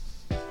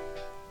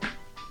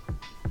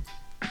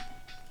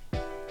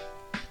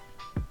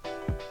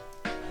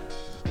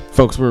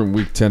Folks, we're in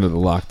week 10 of the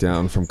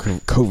lockdown from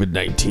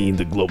COVID-19,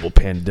 the global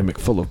pandemic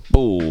full of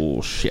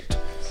bullshit.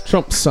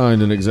 Trump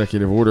signed an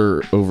executive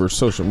order over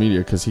social media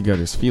because he got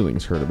his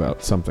feelings hurt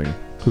about something.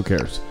 Who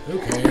cares? Who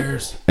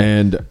cares?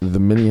 And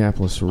the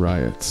Minneapolis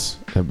riots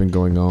have been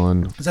going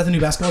on. Is that the new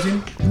basketball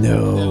team?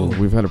 No,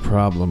 we've had a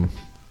problem.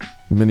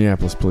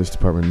 Minneapolis Police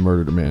Department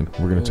murdered a man.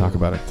 We're going to talk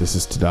about it. This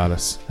is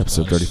Tadadas,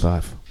 episode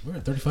 35. We're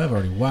at 35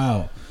 already.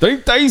 Wow.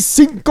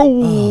 35.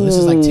 Oh, this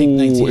is like take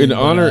 19. In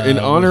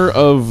honor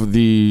of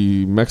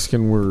the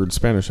Mexican word,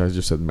 Spanish, I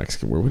just said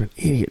Mexican word. What an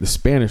idiot. The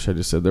Spanish I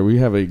just said there. We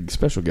have a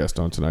special guest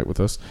on tonight with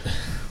us.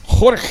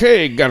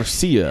 Jorge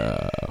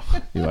Garcia.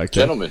 You like that?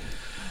 Gentlemen.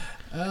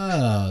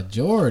 Oh,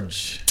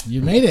 George.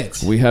 You made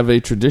it. We have a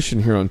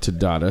tradition here on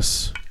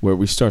Tadadas where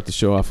we start the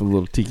show off with a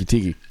little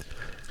tiki-tiki.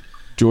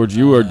 George,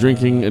 you are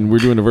drinking, and we're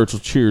doing a virtual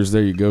cheers.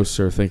 There you go,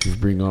 sir. Thank you for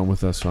being on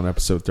with us on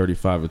episode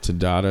 35 of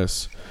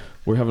Tadadas.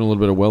 We're having a little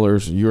bit of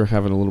Weller's. You're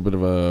having a little bit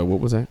of a, what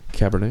was that?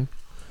 Cabernet?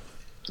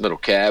 Little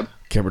cab.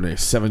 Cabernet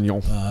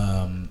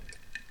Sauvignon.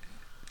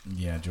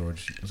 Yeah,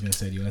 George. I was going to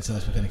say, do you want to tell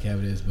us what kind of cab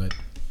it is? But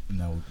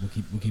no,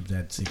 we'll keep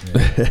that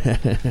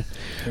secret.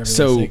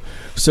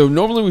 So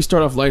normally we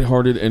start off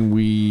lighthearted and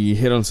we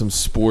hit on some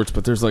sports,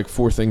 but there's like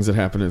 4 things that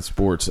happen in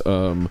sports.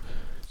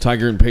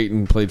 Tiger and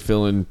Peyton played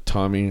Phil and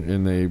Tommy,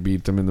 and they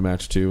beat them in the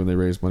match too, and they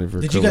raised money for.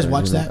 Did you guys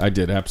watch that? I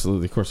did,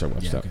 absolutely. Of course, I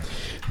watched that. Okay.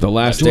 The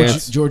Last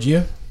Dance. George,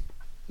 you?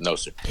 No,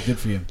 sir. Good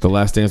for you. The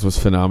Last Dance was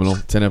phenomenal.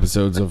 10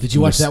 episodes of Did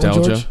you watch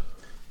nostalgia. that one, George?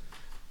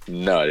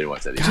 No, I didn't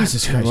watch that either.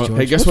 Jesus Christ, George.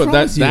 Hey, guess What's what?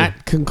 wrong with you?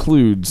 That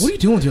concludes What are you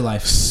doing with your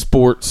life?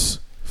 sports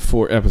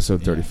for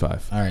episode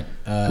 35. All right.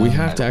 We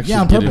have to actually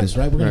on get purpose,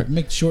 in. right? We're gonna Right.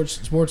 make short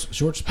sports and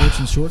shorts.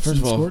 First and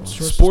of all,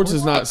 sports.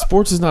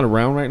 sports is not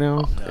around right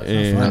now,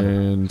 it's not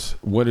and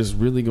what is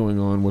really going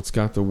on? What's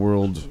got the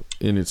world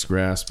in its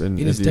grasp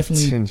and It is the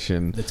definitely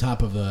attention the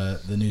top of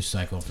the news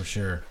cycle for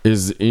sure.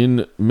 is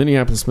in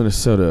Minneapolis,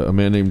 Minnesota. A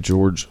man named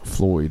George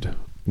Floyd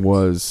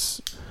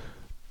was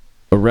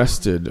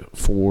arrested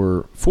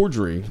for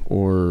forgery,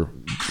 or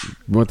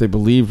what they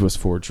believed was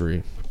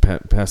forgery,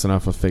 passing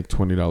off a fake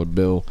 $20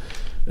 bill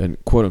and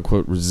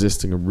quote-unquote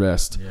resisting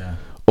arrest. Yeah.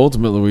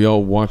 Ultimately, we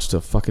all watched a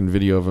fucking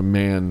video of a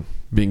man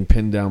being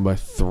pinned down by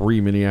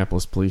 3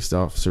 Minneapolis police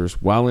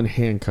officers while in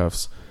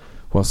handcuffs,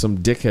 while some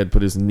dickhead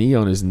put his knee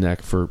on his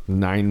neck for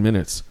 9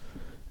 minutes.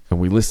 And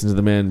we listened to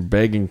the man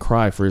beg and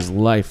cry for his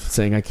life,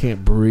 saying, "I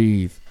can't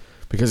breathe,"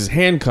 because he's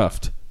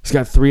handcuffed. He's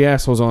got 3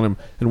 assholes on him,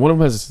 and one of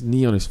them has his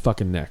knee on his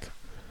fucking neck.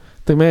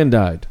 The man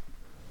died.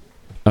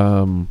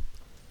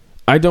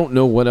 I don't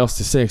know what else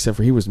to say except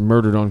for he was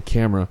murdered on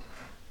camera,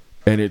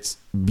 and it's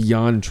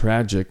beyond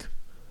tragic.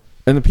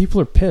 And the people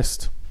are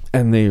pissed,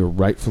 and they are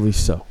rightfully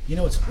so. You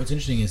know what's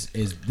interesting is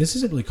this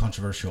isn't really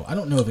controversial. I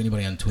don't know if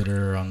anybody on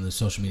Twitter or on the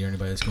social media or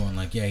anybody that's going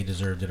like, yeah, he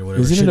deserved it or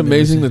whatever. Isn't it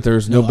amazing that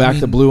there's no back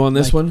to blue on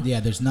this one? Yeah,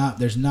 there's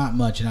not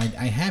much, and I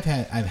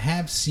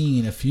have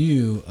seen a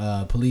few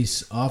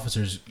police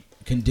officers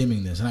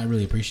condemning this, and I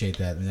really appreciate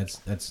that. I mean,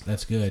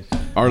 that's good.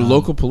 Our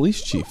local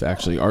police chief,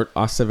 actually, Art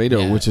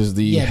Acevedo, Yeah. which is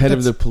the Yeah, head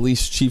of the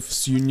police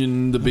chiefs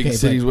union, the big Okay,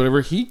 cities, but-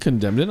 whatever, he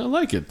condemned it. I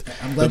like it.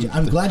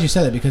 I'm glad you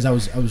said that, because I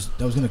was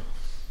going to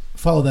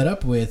follow that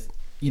up with,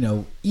 you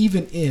know,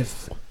 even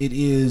if it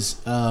is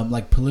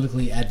like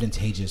politically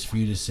advantageous for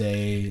you to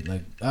say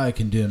like, I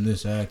condemn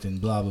this act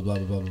and blah blah blah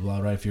blah blah blah blah,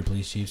 right? If you're a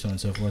police chief, so on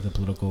and so forth, the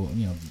political,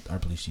 you know, our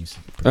police chiefs,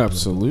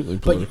 Absolutely.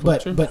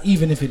 Political, but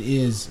even if it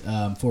is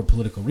for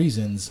political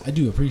reasons, I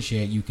do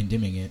appreciate you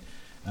condemning it.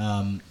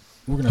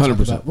 We're gonna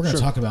 100%.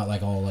 talk about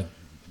like all, like,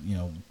 you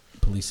know,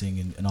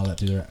 policing and all that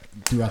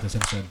throughout this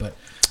episode, but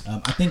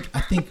I think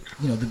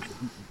you know,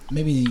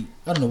 maybe,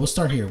 I don't know, we'll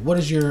start here. What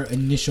is your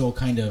initial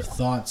kind of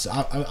thoughts?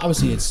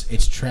 Obviously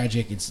it's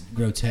tragic, it's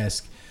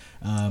grotesque.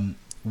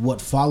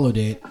 What followed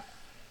it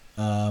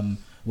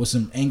was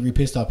some angry,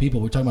 pissed off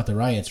people. We're talking about the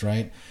riots,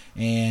 right?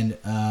 And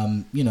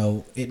you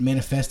know, it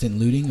manifested in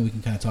looting, and we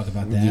can kind of talk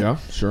about that. Yeah,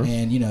 sure.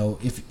 And you know,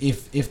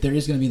 if there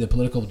is going to be the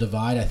political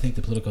divide, I think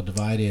the political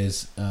divide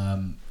is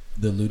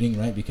the looting,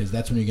 right? Because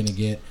that's when you're going to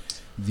get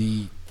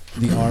the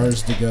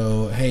R's to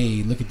go,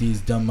 hey, look at these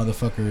dumb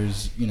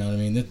motherfuckers. You know what I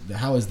mean?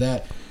 How is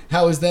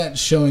that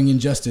showing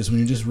injustice when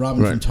you're just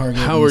robbing from Target?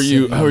 How are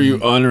you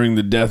honoring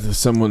the death of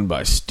someone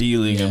by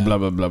stealing and Yeah. blah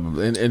blah blah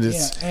blah? And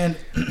it's and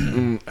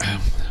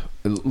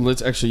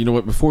let's actually, you know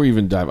what? Before we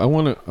even dive, I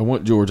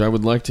want George. I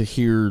would like to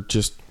hear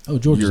just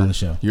George is on the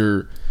show.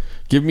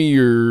 Give me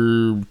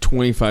your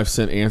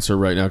 25-cent answer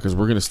right now, because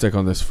we're going to stick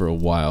on this for a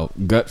while.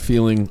 Gut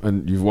feeling,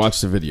 and you've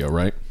watched the video,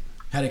 right?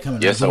 Had it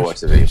coming. Yes, right? I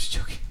watched the video. Just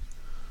joking.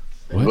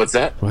 What? What's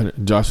that?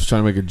 Josh was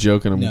trying to make a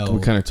joke, and No.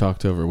 we kind of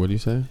talked over. What do you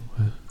say?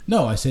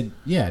 No, I said,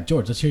 yeah,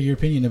 George. Let's hear your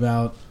opinion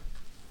about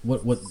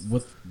what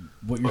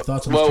your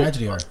thoughts on this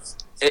tragedy are.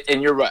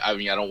 And you're right. I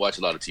mean, I don't watch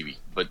a lot of TV,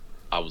 but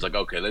I was like,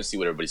 okay, let's see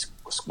what everybody's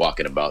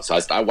squawking about. So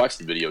I watched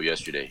the video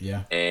yesterday.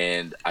 Yeah.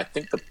 And I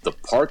think the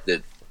part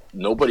that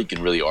nobody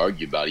can really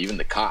argue about, even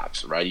the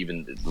cops, right,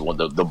 even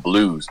the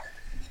blues,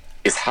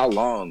 is how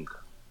long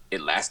it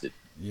lasted.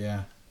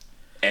 Yeah.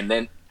 And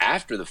then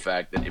after the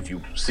fact, that if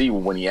you see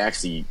when he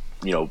actually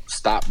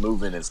stop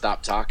moving and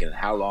stop talking, and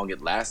how long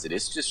it lasted.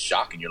 It's just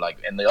shocking. You're like,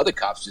 and the other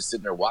cops just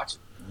sitting there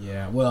watching.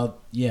 Yeah, well,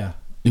 yeah.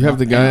 You have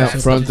the guy up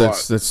that's front the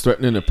that's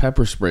threatening to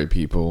pepper spray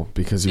people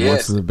because he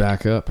wants them to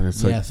back up, and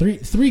it's like,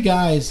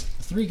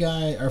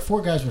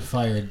 four guys were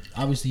fired.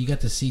 Obviously, you got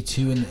to see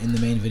two in the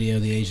main video,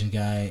 the Asian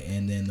guy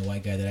and then the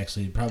white guy that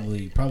actually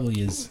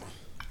probably is,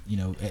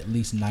 at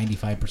least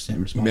 95%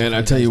 responsible. man,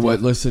 I tell you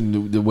what,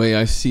 listen, the way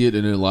I see it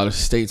in a lot of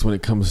states when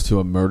it comes to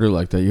a murder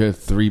like that, you had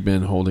 3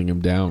 men holding him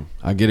down.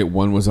 I get it,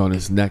 one was on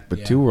his neck,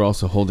 but 2 were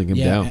also holding him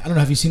down. I don't know,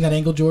 have you seen that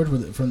angle, George,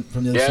 from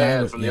the other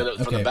side?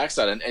 Yeah, from the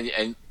backside,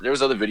 and there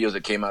was other videos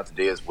that came out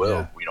today as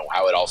well.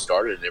 How it all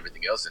started and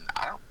everything else, and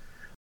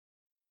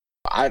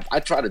I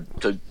try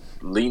to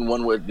lean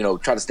one way,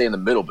 try to stay in the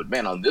middle, but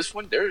man, on this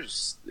one,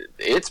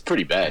 it's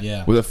pretty bad.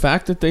 Yeah. Well, the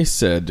fact that they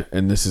said,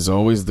 and this is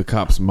always the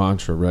cops'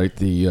 mantra, right?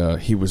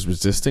 He was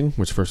resisting,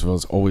 which first of all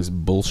is always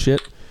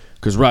bullshit,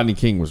 because Rodney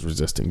King was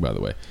resisting, by the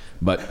way.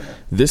 But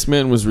this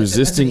man was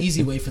resisting. That's an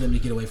easy way for them to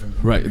get away from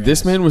right.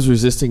 This man was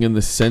resisting in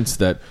the sense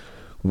that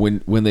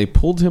when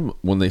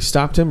they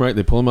stopped him, right?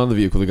 They pulled him out of the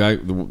vehicle. The guy,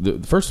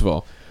 first of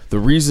all, the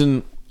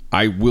reason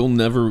I will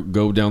never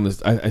go down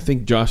this. I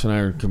think Josh and I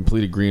are in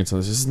complete agreement on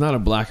this. This is not a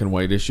black and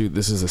white issue.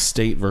 This is a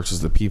state versus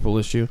the people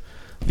issue,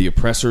 the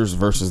oppressors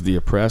versus the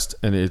oppressed,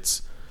 and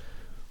it's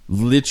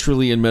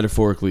literally and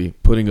metaphorically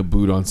putting a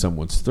boot on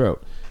someone's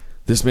throat.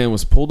 This man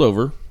was pulled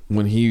over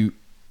when he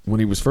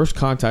was first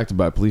contacted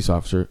by a police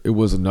officer. It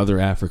was another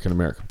African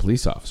American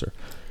police officer.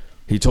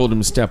 He told him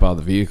to step out of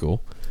the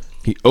vehicle.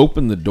 He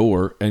opened the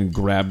door and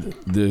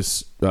grabbed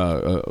this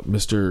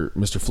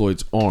Mr.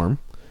 Floyd's arm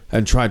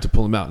and tried to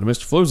pull him out. Now,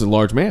 Mr. Floyd was a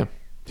large man.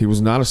 He was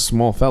not a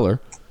small feller.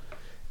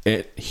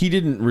 He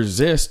didn't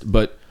resist,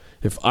 but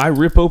if I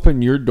rip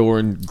open your door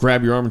and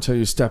grab your arm and tell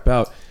you to step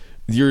out,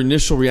 your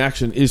initial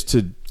reaction is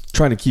to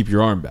try to keep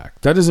your arm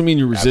back. That doesn't mean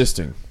you're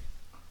resisting.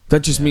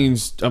 That just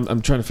means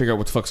I'm trying to figure out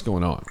what the fuck's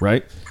going on,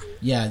 right?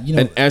 Yeah,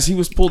 And as he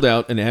was pulled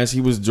out and as he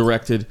was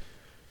directed,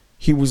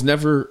 he was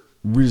never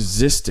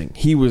resisting.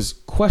 He was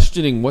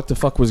questioning what the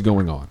fuck was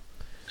going on.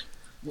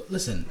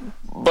 Listen,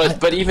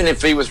 but even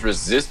if he was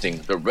resisting,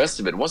 the rest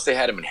of it, once they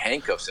had him in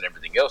handcuffs and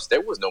everything else, there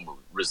was no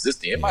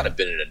resisting. It might have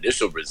been an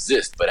initial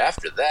resist, but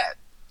after that,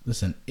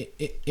 listen,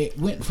 it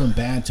went from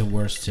bad to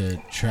worse to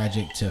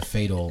tragic to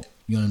fatal.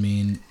 You know what I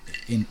mean?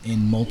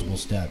 In multiple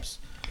steps.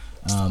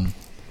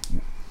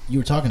 You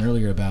were talking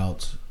earlier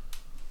about,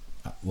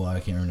 well,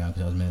 I can't remember now because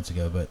that was minutes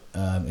ago, but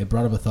it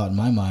brought up a thought in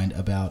my mind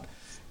about,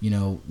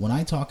 when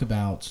I talk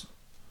about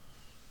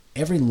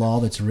every law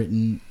that's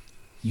written,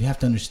 you have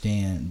to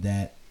understand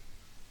that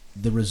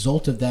the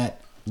result of that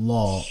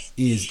law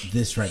is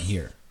this right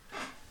here,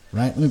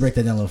 right? Let me break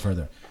that down a little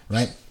further,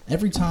 right?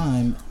 Every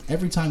time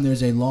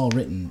there's a law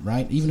written,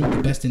 right, even with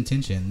the best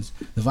intentions,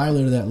 the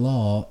violator of that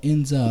law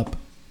ends up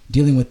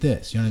dealing with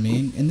this. You know what I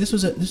mean? And this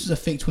was a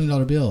fake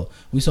 $20 bill.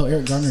 We saw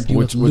Eric Garner deal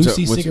with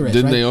Lucy cigarettes.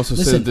 Didn't right? they also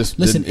say that this?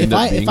 Listen, if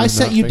I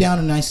sat you down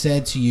and I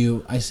said to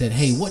you,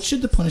 hey, what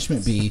should the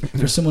punishment be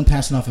for someone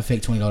passing off a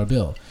fake $20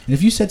 bill? And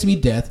if you said to me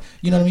death,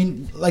 you know what I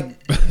mean? Like,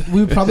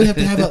 we would probably have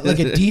to have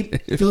a deep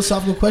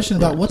philosophical question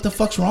about what the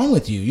fuck's wrong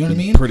with you. You know what I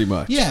mean? Pretty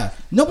much. Yeah.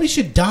 Nobody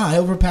should die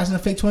over passing a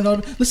fake $20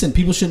 bill. Listen,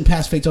 people shouldn't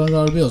pass fake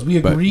 $20 bills. We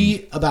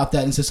agree about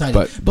that in society.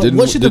 But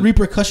what should the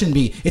repercussion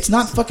be? It's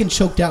not fucking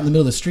choked out in the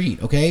middle of the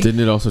street, okay? Didn't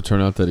it also turn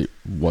out that it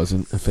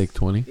wasn't a fake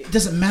 20? It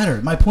doesn't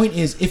matter. My point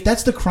is, if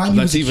that's the crime he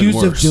was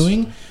accused of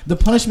doing, the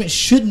punishment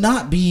should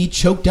not be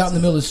choked out in the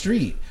middle of the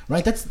street,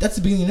 right? That's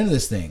the beginning and end of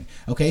this thing,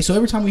 okay? So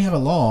every time we have a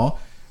law,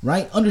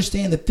 right,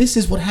 understand that this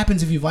is what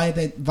happens if you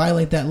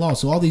violate that law.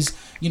 So all these,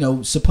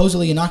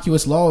 supposedly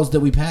innocuous laws that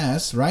we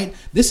pass, right,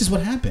 this is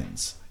what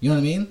happens. You know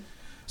what I mean?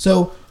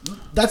 So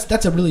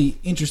that's a really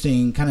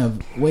interesting kind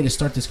of way to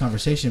start this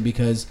conversation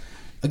because,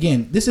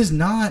 again, this is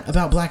not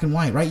about black and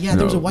white, right? Yeah,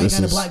 there was a white guy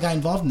and a black guy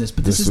involved in this,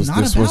 but this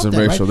wasn't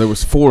racial. Right? There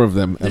was 4 of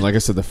them, and like I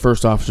said, the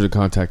first officer to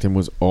contact him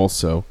was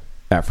also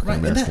African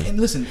American. Right, and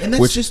listen, and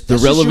the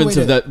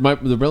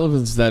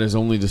relevance of that is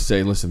only to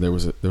say, listen, there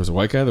was a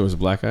white guy, there was a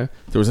black guy,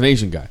 there was an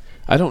Asian guy.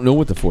 I don't know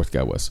what the 4th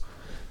guy was.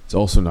 It's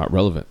also not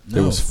relevant. No.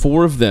 There was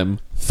 4 of them,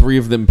 3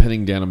 of them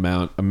pinning down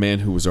a man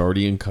who was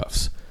already in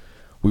cuffs.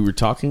 We were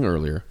talking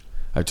earlier.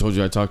 I told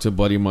you I talked to a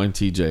buddy of mine,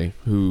 TJ,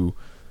 who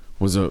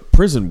was a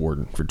prison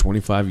warden for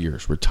 25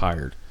 years,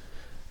 retired.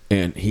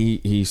 And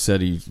he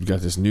said he got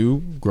this new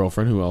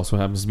girlfriend who also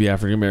happens to be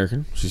African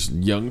American. She's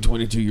young,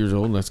 22 years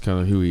old, and that's kind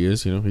of who he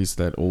is. He's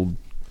that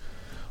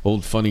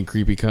old, funny,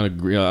 creepy kind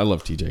of. I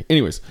love TJ.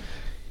 Anyways,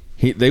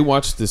 they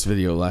watched this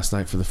video last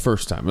night for the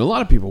first time. And a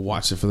lot of people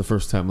watched it for the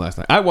first time last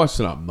night. I watched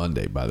it on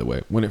Monday, by the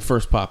way. When it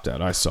first popped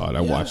out, I saw it.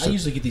 I watched it. I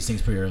usually get these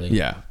things pretty early.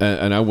 Yeah,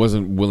 and I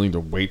wasn't willing to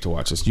wait to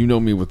watch this. You know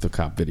me with the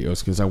cop videos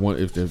because I want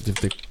if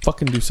they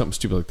fucking do something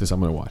stupid like this, I'm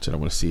going to watch it. I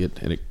want to see it,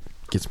 and it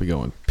gets me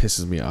going,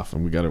 pisses me off,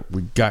 and we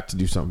got to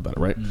do something about it,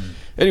 right?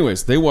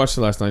 Anyways, they watched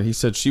it last night. He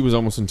said she was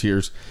almost in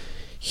tears.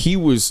 He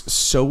was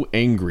so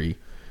angry.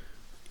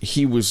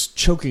 He was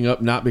choking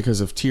up, not because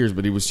of tears,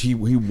 but he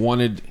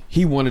wanted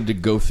to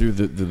go through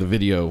the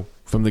video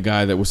from the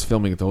guy that was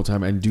filming it the whole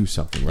time and do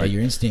something, right?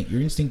 Yeah,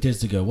 your instinct is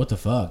to go, what the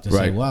fuck? To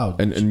right. say, wow.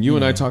 And you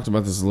and I talked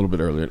about this a little bit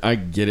earlier. And I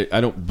get it. I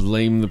don't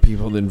blame the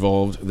people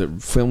involved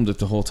that filmed it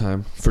the whole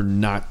time for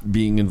not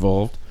being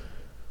involved.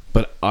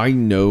 But I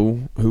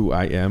know who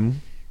I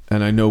am,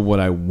 and I know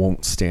what I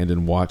won't stand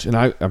and watch. And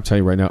I'm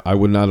telling you right now, I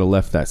would not have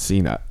left that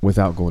scene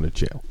without going to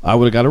jail. I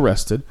would have got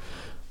arrested.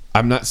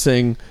 I'm not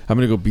saying I'm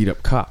going to go beat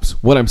up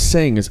cops. What I'm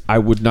saying is I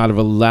would not have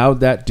allowed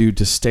that dude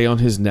to stay on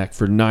his neck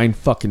for 9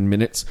 fucking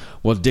minutes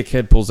while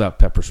dickhead pulls out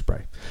pepper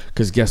spray.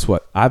 Because guess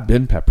what? I've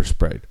been pepper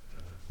sprayed.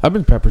 I've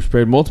been pepper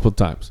sprayed multiple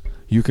times.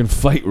 You can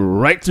fight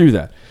right through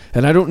that.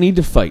 And I don't need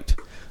to fight.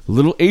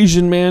 Little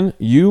Asian man,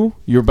 you're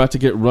about to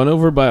get run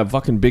over by a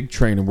fucking big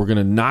train, and we're going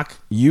to knock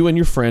you and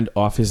your friend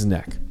off his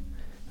neck.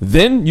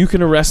 Then you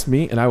can arrest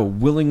me, and I will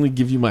willingly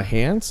give you my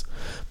hands,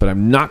 but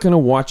I'm not going to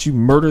watch you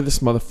murder this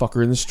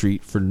motherfucker in the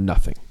street for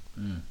nothing.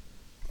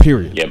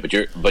 Period. Yeah, but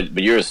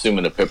you're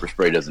assuming the pepper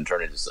spray doesn't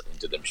turn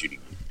into them shooting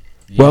you.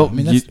 Yeah, well, I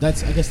mean,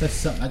 that's I guess that's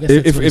something. I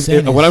guess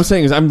that's what I'm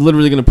saying is I'm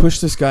literally going to push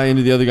this guy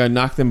into the other guy,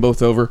 knock them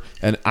both over,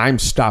 and I'm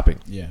stopping.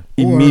 Yeah,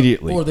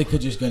 immediately. Or they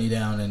could just gun you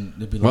down, and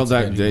there'd be well, lots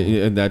of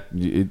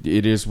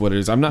it is what it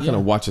is. I'm not going to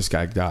watch this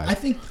guy die. I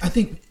think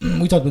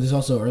we talked about this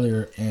also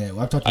earlier, and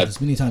I've talked about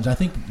this many times. I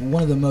think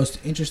one of the most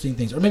interesting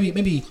things, or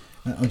maybe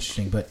not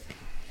interesting, but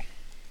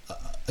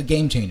a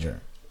game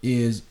changer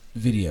is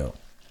video,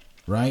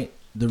 right?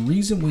 The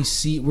reason we're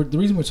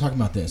talking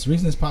about this, the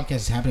reason this podcast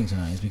is happening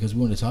tonight is because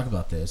we wanted to talk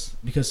about this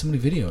because somebody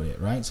videoed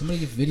it, right? Somebody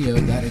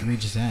videoed that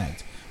egregious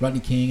act. Rodney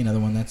King,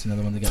 that's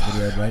another one that got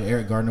videoed, right?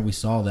 Eric Gardner, we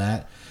saw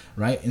that,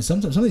 right? And some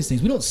of these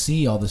things we don't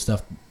see all this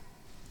stuff.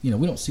 We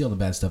don't see all the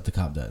bad stuff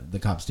the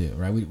cops do,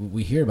 right?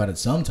 We hear about it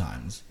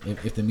sometimes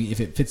if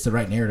it fits the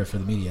right narrative for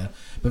the media,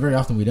 but very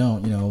often we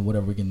don't.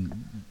 Whatever we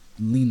can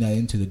lean that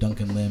into the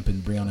Duncan Lemp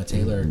and Breonna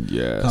Taylor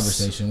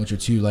conversation, which are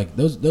two like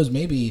those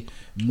may be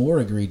more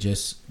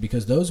egregious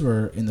because those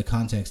were in the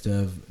context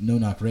of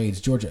no-knock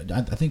raids. George,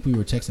 I think we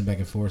were texting back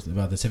and forth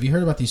about this. Have you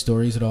heard about these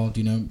stories at all? Do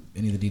you know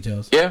any of the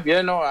details?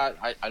 Yeah, no, I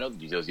know the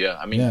details. Yeah,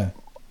 I mean,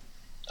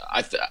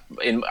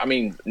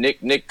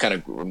 Nick kind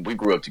of we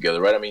grew up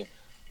together, right? I mean,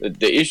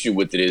 the issue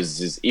with it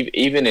is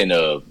even in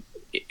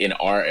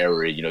our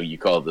area, you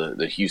call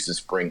the Houston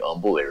Spring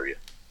Humble area.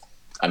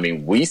 I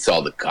mean, we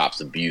saw the cops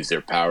abuse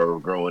their power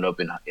growing up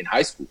in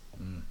high school,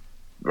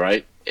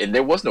 right? And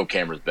there was no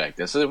cameras back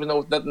then, so there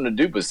was nothing to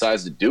do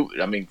besides to do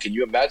it. I mean, can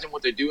you imagine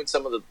what they do in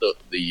some of the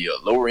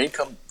lower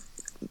income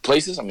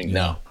places? I mean,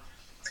 no.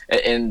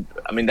 And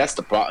I mean, that's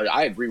the problem.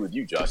 I agree with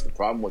you, Josh. The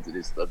problem with it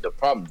is the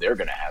problem they're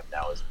going to have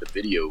now is the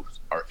videos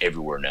are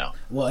everywhere now.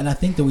 Well, and I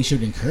think that we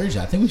should encourage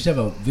that. I think we should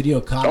have a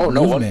video cop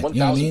movement.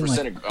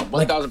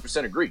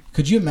 1,000% agree.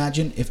 Could you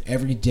imagine if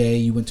every day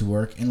you went to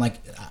work and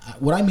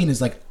what I mean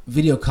is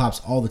video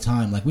cops all the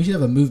time. We should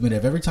have a movement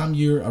of every time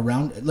you're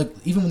around,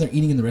 even when they're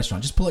eating in the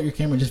restaurant, just pull out your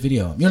camera and just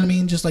video them. You know what I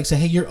mean? Just say,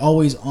 hey, you're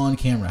always on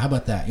camera. How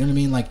about that? You know what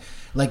I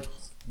mean?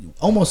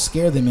 Almost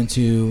scare them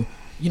into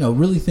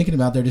really thinking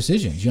about their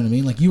decisions. You know what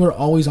I mean? You are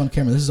always on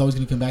camera. This is always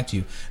going to come back to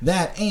you.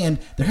 That, and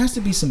there has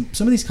to be some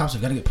of these cops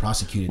have got to get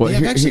prosecuted. They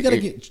have actually got to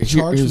get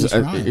charged with this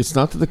crime. It's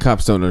not that the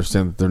cops don't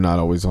understand that they're not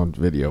always on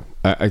video.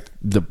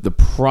 The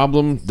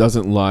problem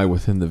doesn't lie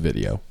within the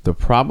video. The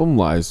problem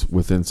lies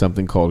within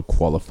something called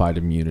qualified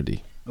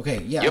immunity.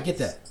 Okay, yeah, yep. I get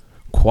that.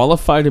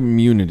 Qualified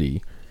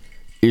immunity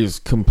is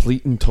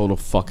complete and total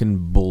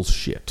fucking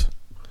bullshit.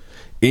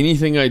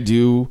 Anything I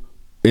do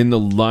in the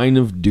line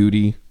of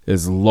duty,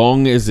 as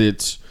long as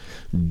it's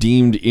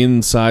deemed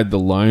inside the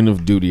line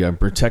of duty, I'm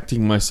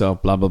protecting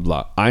myself, blah, blah,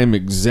 blah. I am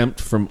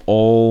exempt from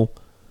all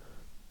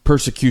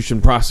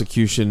persecution,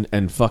 prosecution,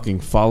 and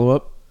fucking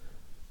follow-up.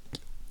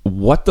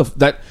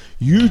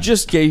 You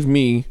just gave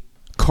me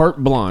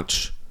carte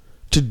blanche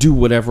to do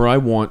whatever I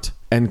want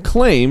and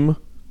claim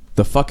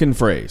the fucking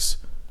phrase,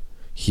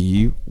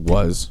 he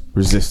was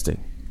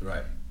resisting.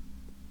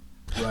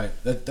 Right.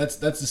 That's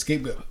the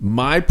scapegoat.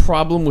 My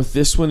problem with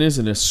this one is,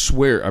 and I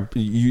swear,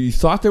 you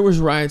thought there was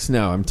riots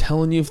now. I'm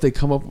telling you, if they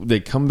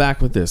come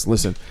back with this.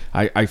 Listen,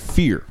 I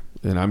fear,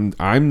 and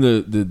I'm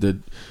the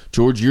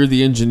George. You're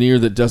the engineer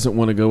that doesn't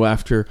want to go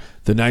after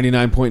the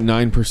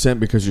 99.9%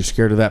 because you're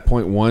scared of that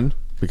 0.1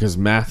 because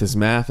math is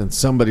math, and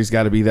somebody's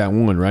got to be that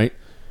one, right?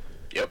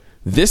 Yep.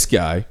 This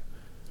guy,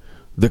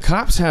 the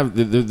cops have.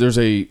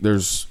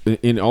 There's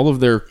in all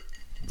of their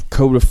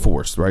code of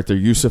force, right? Their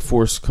use of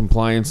force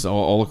compliance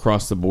all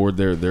across the board.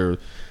 Their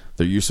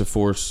use of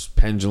force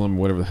pendulum,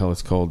 whatever the hell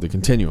it's called, the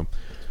continuum.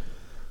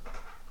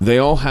 They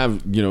all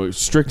have,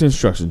 strict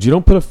instructions. You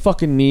don't put a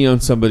fucking knee on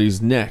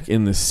somebody's neck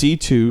in the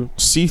C2,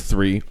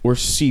 C3, or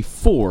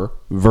C4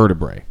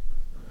 vertebrae.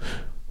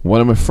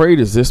 What I'm afraid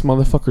is this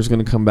motherfucker's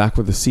going to come back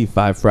with a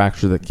C5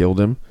 fracture that killed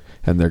him,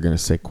 and they're going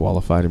to say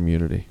qualified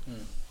immunity.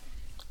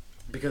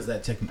 Because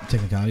of that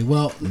technicality.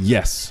 Well,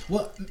 yes.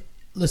 Well,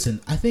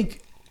 listen, I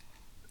think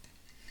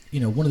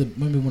one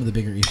of the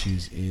bigger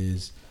issues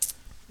is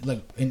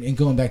and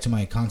going back to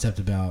my concept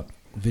about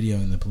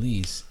videoing the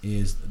police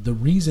is the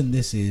reason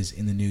this is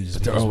in the news. Is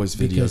But there are always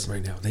videos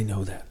right now. They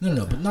know that.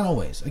 No, but not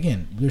always.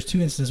 Again, there's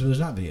 2 instances where there's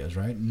not videos,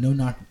 right? No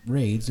knock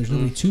raids. There's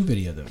nobody to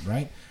video them,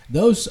 right?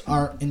 Those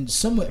are in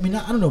some way. I mean,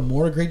 I don't know,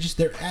 more egregious.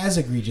 They're as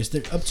egregious.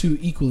 They're up to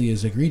equally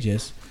as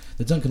egregious.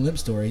 The Duncan Limp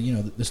story,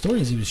 the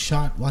story is he was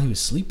shot while he was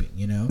sleeping,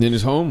 in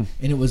his home,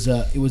 and it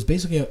was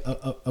basically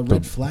a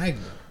red flag,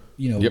 warrant.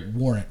 You know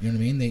what I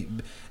mean? They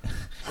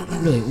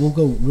really. We'll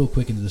go real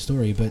quick into the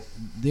story, but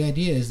the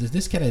idea is that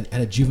this kid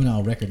had a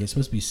juvenile record that's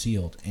supposed to be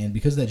sealed, and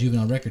because of that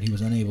juvenile record, he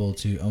was unable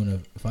to own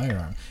a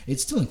firearm.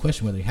 It's still in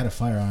question whether he had a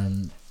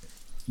firearm,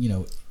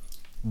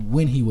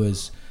 when he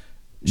was.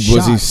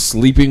 Was he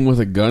sleeping with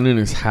a gun in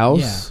his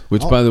house? Yeah.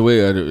 Which, by the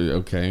way,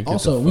 okay.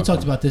 Also, we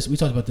talked about this. We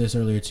talked about this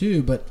earlier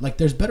too. But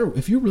there's better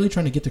if you're really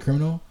trying to get the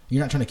criminal.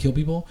 You're not trying to kill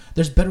people.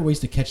 There's better ways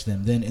to catch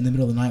them than in the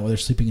middle of the night while they're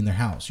sleeping in their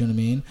house. You know what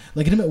I mean?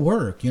 Like get him at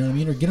work. You know what I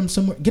mean? Or get him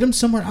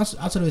somewhere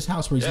outside of his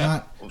house where he's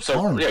not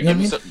armed. Yeah, you know what I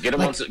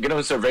mean? Get him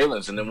in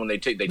surveillance, and then when they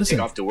take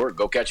off to work,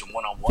 go catch him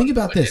one-on-one. Think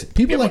about this.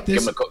 People like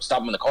this.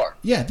 Stop him in the car.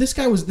 Yeah, this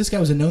guy was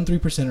a known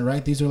 3%er,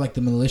 right? These are like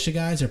the militia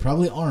guys. They're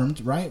probably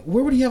armed, right?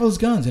 Where would he have those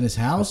guns in his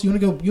house? You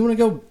want to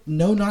go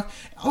no knock.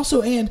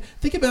 Also, and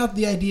think about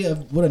the idea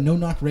of what a no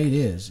knock raid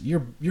is. You're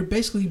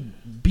basically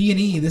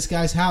B&E this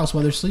guy's house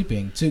while they're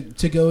sleeping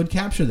to go and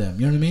capture them.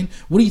 You know what I mean?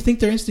 What do you think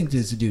their instinct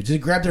is to do? To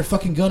grab their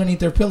fucking gun underneath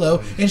their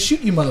pillow and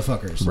shoot you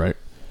motherfuckers. Right.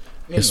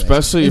 Anyways.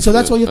 Especially so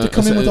that's why you have to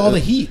come in with all the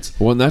heat.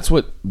 Well, and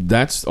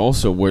that's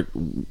also what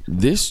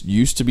this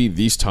used to be.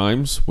 These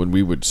times when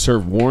we would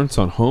serve warrants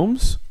on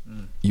homes,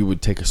 you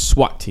would take a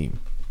SWAT team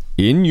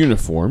in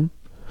uniform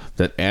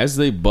that as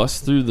they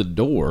bust through the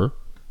door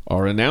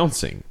are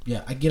announcing.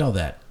 Yeah, I get all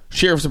that.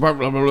 Sheriff's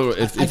Department, blah, blah,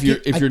 blah.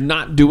 If you're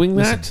not doing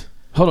that, listen.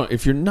 Hold on.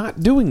 If you're not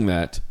doing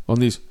that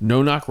on these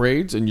no-knock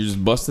raids and you're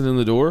just busting in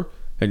the door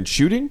and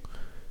shooting,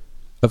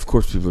 of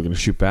course people are going to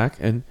shoot back,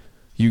 and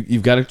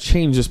you've got to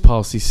change this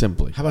policy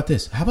simply. How about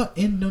this? How about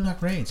in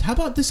no-knock raids? How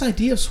about this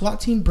idea of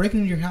SWAT team breaking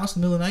into your house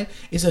in the middle of the night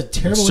is a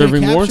terrible way to capture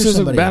somebody. Serving warrants is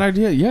a bad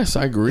idea. Yes,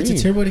 I agree. It's a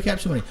terrible way to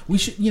capture somebody. We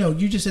should,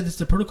 you just said this is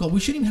the protocol. We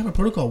shouldn't even have a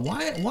protocol.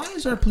 Why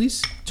is our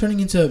police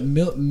turning into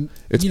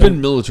It's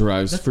been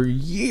militarized for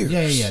years.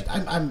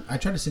 Yeah. I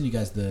tried to send you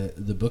guys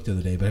the book the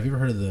other day, but have you ever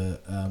heard of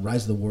the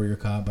Rise of the Warrior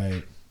Cop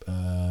by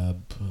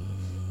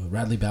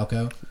Radley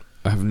Balco?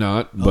 I have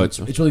not, but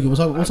it's really good. We'll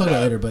talk about it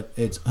later. But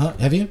it's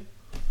have you?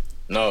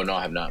 No,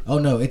 I have not. Oh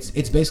no, it's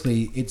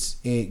basically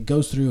it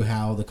goes through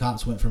how the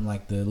cops went from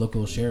like the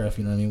local sheriff,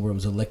 you know what I mean, where it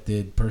was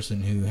elected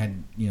person who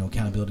had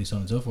accountability, so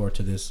on and so forth,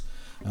 to this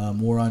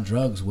war on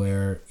drugs,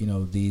 where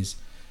these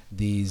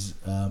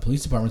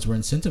police departments were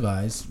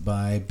incentivized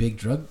by big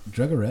drug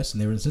arrests,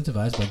 and they were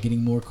incentivized by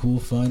getting more cool,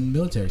 fun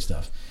military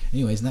stuff.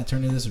 Anyways, and that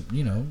turned into this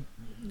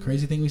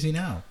crazy thing we see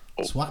now.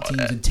 SWAT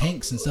teams and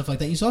tanks and stuff like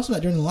that. You saw some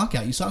of that during the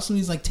lockout. You saw some of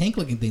these like tank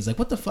looking things. Like,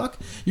 what the fuck?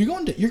 You're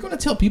going to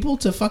tell people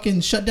to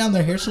fucking shut down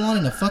their hair salon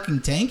in a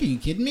fucking tank? Are you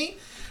kidding me?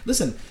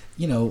 Listen,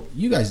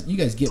 you guys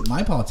get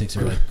my politics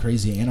are like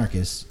crazy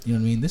anarchists. You know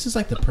what I mean? This is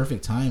like the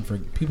perfect time for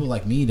people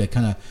like me to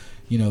kind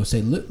of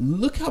say,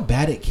 look how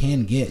bad it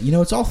can get.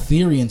 It's all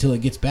theory until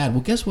it gets bad.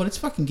 Well, guess what? It's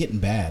fucking getting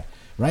bad.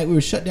 Right, we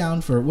were shut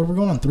down for we're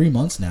going on 3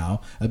 months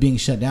now of being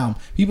shut down.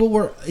 People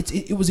were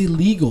it was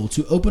illegal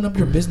to open up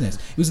your business.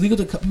 It was illegal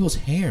to cut people's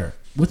hair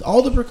with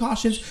all the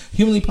precautions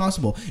humanly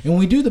possible. And when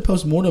we do the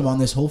post-mortem on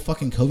this whole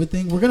fucking COVID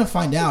thing, we're gonna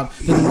find out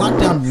that the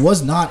lockdown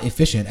was not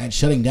efficient at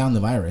shutting down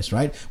the virus.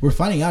 Right, we're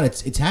finding out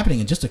it's happening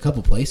in just a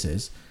couple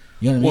places.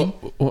 You know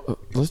what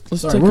I mean?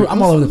 Sorry,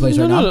 I'm all over the place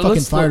right now. I'm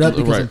fucking fired up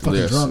because I'm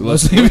fucking drunk.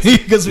 Mostly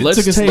because it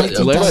took us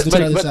 19 times to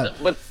try this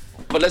out.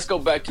 But let's go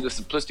back to the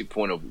simplistic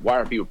point of why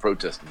are people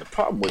protesting. The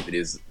problem with it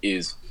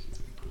is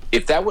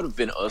if that would have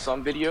been us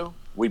on video,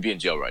 we'd be in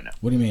jail right now.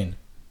 What do you mean?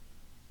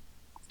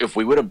 If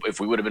we would have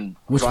been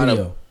which trying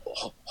video?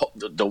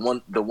 to the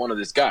one of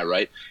this guy,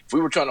 right? If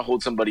we were trying to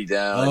hold somebody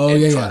down,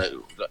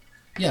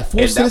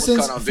 four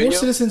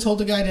citizens hold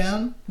the guy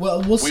down.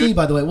 Well, we'll see.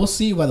 By the way,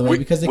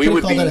 because they could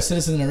have called that a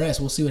citizen arrest.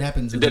 We'll see what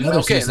happens with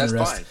another citizen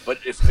arrest. Fine. But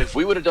if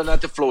we would have done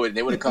that to Floyd and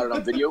they would have caught it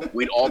on video,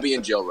 we'd all be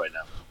in jail right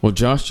now. Well,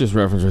 Josh just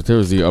referenced right there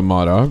was the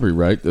Ahmaud Arbery,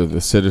 right?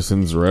 The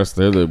citizen's arrest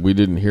there that we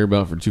didn't hear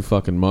about for 2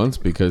 fucking months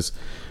because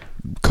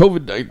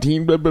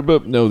COVID-19. Blah, blah, blah.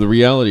 No, the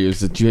reality is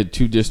that you had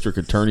 2 district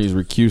attorneys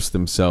recuse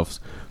themselves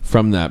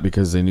from that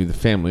because they knew the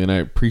family, and I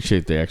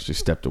appreciate they actually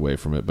stepped away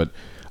from it. But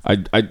I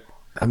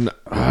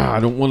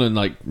don't want to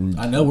like.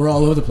 I know we're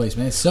all over the place,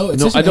 man. It's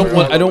I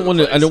don't want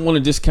to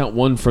discount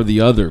one for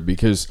the other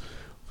because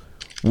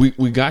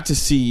we got to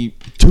see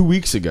 2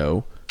 weeks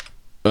ago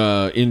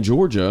in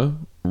Georgia.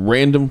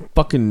 Random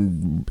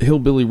fucking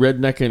hillbilly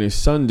redneck and his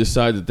son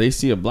decide that they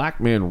see a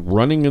black man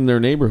running in their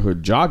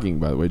neighborhood, jogging,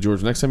 by the way.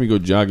 George, next time you go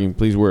jogging,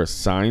 please wear a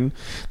sign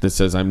that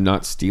says, "I'm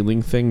not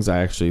stealing things, I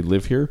actually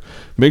live here."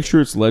 Make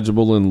sure it's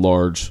legible and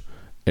large,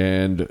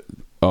 and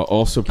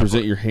also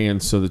present your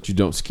hands so that you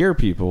don't scare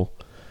people.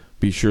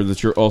 Be sure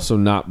that you're also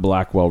not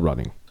black while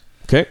running.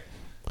 Okay?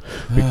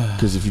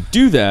 Because if you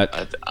do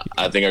that...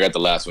 I think I got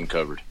the last one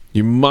covered.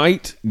 You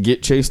might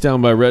get chased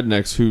down by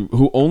rednecks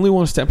who only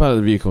want to step out of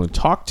the vehicle and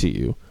talk to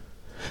you.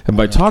 And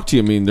by talk to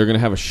you, I mean they're going to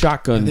have a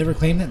shotgun. Have they ever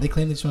claimed that? They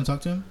claimed they just want to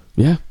talk to him?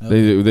 Yeah,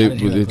 Okay.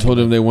 they told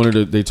him they wanted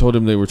to. They told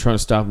him they were trying to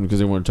stop him because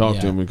they wanted to talk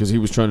to him because he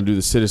was trying to do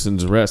the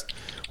citizen's arrest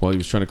while he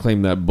was trying to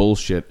claim that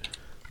bullshit.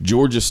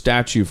 Georgia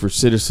statute for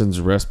citizen's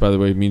arrest, by the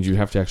way, means you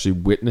have to actually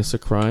witness a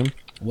crime.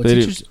 What's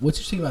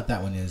interesting about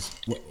that one is,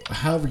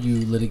 however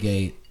you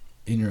litigate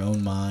in your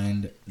own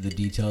mind the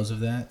details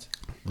of that,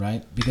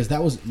 right? Because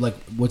that was like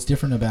what's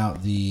different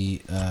about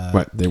the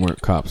right. They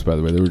weren't cops, by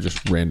the way. They were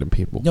just random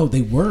people. No,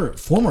 they were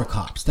former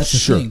cops. That's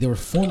the thing. They were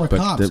former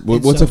cops.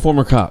 What's a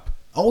former cop?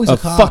 Always a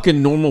cop.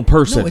 Fucking normal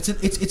person. No,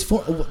 it's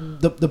for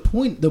the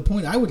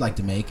point I would like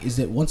to make is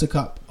that once a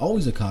cop,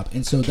 always a cop,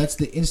 and so that's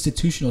the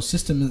institutional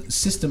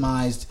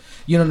systemized,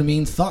 you know what I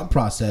mean, thought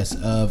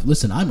process of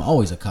listen, I'm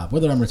always a cop,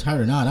 whether I'm retired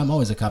or not, I'm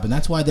always a cop, and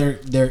that's why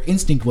their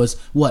instinct was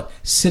what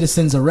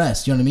citizens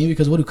arrest, you know what I mean?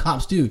 Because what do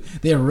cops do?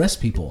 They arrest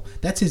people.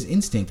 That's his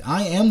instinct.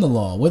 I am the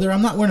law, whether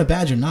I'm not wearing a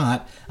badge or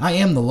not. I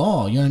am the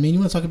law. You know what I mean?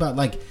 You want to talk about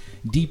like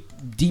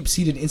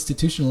deep-seated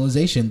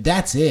institutionalization,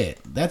 that's it.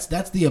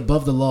 That's the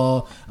above the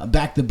law,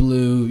 back the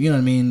blue, you know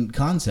what I mean,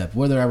 concept.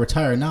 Whether I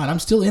retire or not, I'm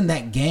still in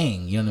that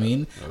gang, you know what I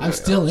mean? I'm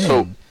still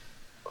in.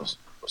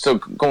 So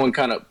going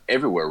kind of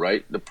everywhere,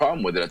 right? The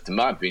problem with it, in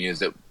my opinion, is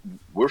that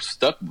we're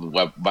stuck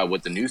by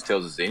what the news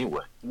tells us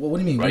anyway. Well, what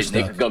do you mean right?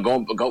 we're stuck?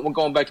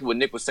 Going back to what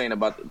Nick was saying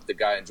about the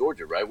guy in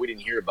Georgia, right? We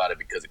didn't hear about it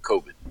because of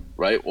COVID,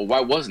 right? Well,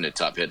 why wasn't it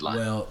top headline?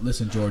 Well,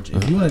 listen, George,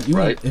 if you want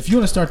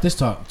to start this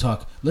talk, let's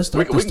start this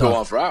talk. We can go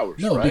on for hours.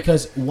 No, right?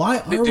 Because why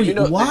are we?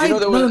 No.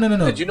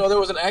 No. Did you know there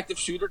was an active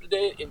shooter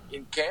today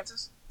in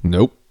Kansas?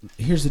 Nope.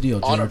 Here's the deal,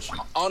 George.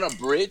 On a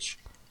bridge.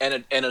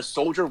 And a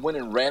soldier went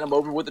and ran him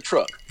over with a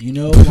truck. You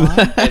know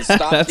why? and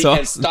stopped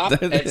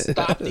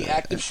the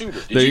active shooter.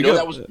 Did you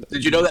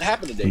know that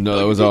happened today? No,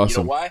 that was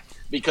awesome. You know why?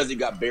 Because he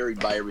got buried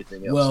by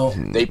everything else. Well,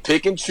 they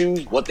pick and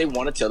choose what they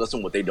want to tell us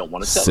and what they don't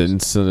want to tell us. What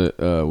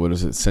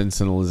is it?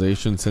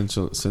 Sensationalization?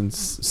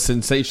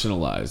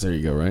 Sensationalize. There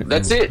you go, right?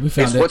 That's it.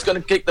 It's what's going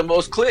to kick the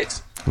most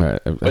clicks. Right.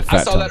 But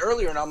I saw that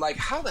earlier, and I'm like,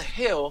 how the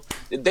hell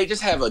did they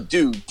just have a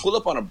dude pull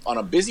up on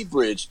a busy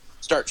bridge,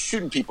 start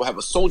shooting people, have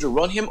a soldier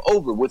run him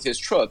over with his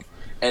truck,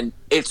 and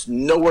it's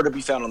nowhere to be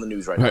found on the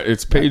news right now.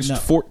 It's page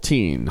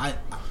 14.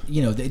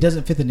 It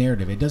doesn't fit the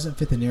narrative. It doesn't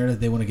fit the narrative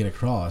they want to get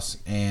across,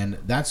 and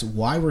that's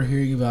why we're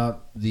hearing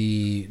about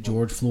the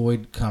George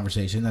Floyd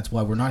conversation. That's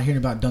why we're not hearing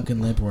about Duncan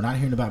Lemp. We're not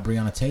hearing about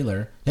Breonna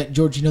Taylor.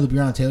 George, you know the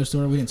Breonna Taylor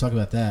story? We didn't talk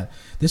about that.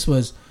 This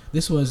was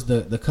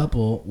the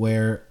couple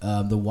where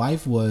the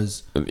wife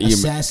was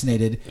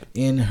assassinated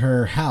in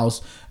her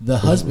house. The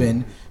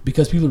husband,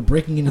 because people are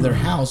breaking into their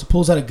house,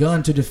 pulls out a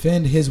gun to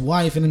defend his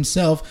wife and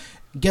himself.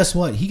 Guess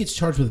what? He gets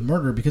charged with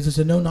murder because it's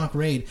a no-knock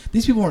raid.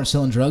 These people weren't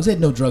selling drugs. They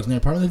had no drugs in their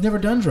apartment. They've never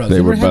done drugs.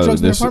 They were had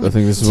drugs in their apartment. I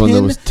think this is one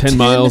that was 10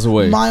 miles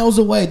away. Miles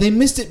away. They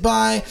missed it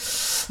by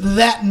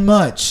that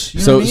much.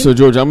 You know so, what I mean? So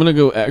George, I'm gonna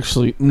go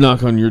actually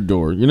knock on your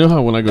door. You know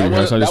how when I go to your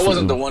house, that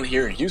wasn't the one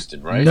here in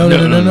Houston, right?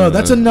 No.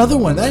 That's another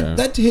one.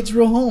 That hits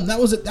real home. That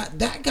was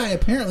that guy.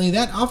 Apparently,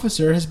 that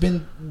officer has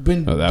been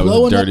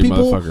blowing up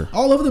people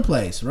all over the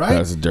place. Right?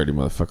 That's a dirty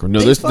motherfucker.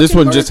 No, this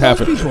one just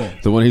happened.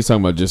 The one he's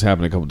talking about just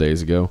happened a couple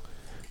days ago.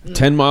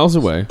 10 miles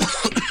away.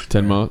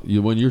 10 miles.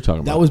 When you're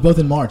talking about that was both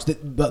in March.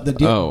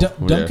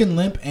 Duncan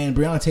Lemp and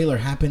Breonna Taylor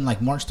happened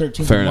like March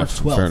 13th and March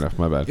 12th. Fair enough.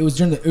 My bad. It was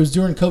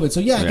during COVID. So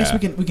I guess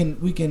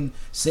we can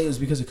say it was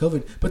because of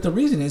COVID. But the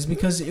reason is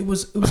because it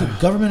was a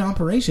government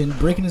operation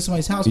breaking into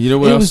somebody's house. You know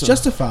what? It was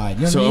justified.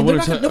 You know what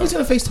I mean? Nobody's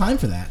gonna face time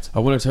for that. I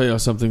want to tell you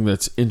something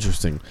that's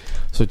interesting.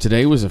 So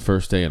today was the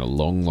first day in a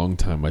long, long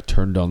time I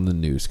turned on the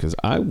news because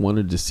I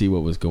wanted to see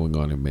what was going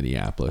on in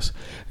Minneapolis.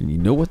 And you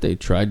know what they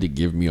tried to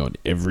give me on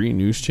every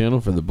news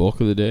channel for the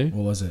bulk of the day?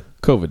 What was it?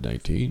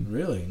 COVID-19.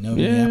 Really? No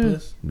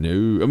Minneapolis?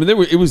 No. I mean,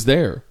 it was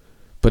there,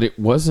 but it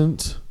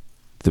wasn't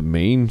the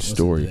main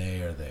story.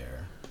 There.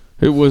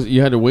 It was.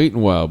 You had to wait a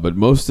while, but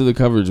most of the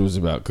coverage was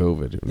about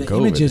COVID. The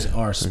images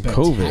are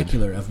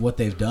spectacular of what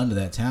they've done to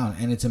that town,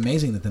 and it's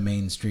amazing that the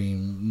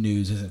mainstream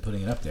news isn't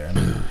putting it up there. I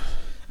mean,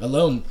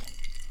 alone,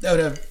 that would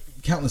have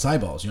countless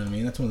eyeballs. You know what I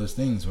mean? That's one of those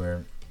things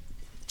where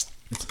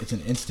it's an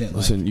instant.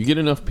 Listen, you get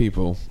enough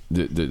people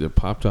that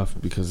popped off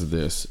because of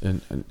this,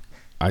 and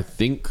I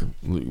think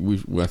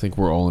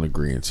we're all in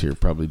agreement here.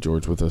 Probably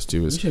George with us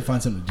too. We should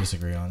find something to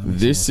disagree on.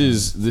 This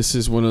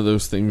is one of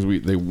those things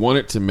they want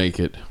it to make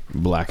it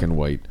black and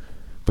white,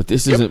 but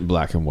this isn't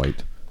black and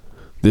white.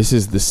 This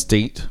is the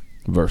state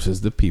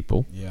versus the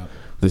people. Yeah.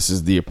 This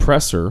is the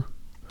oppressor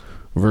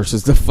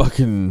versus the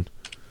whipping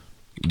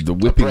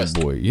oppressed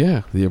boy.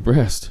 Yeah, the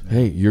oppressed.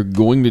 Hey, you're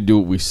going to do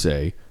what we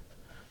say,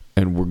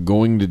 and we're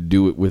going to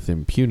do it with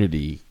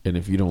impunity. And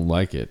if you don't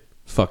like it,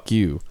 fuck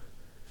you.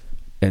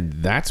 And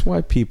that's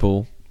why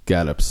people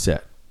got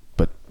upset.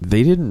 But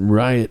they didn't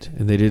riot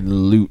and they didn't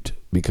loot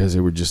because they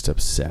were just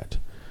upset.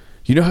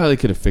 You know how they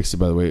could have fixed it,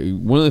 by the way?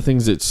 One of the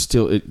things that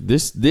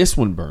this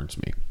one burns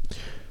me.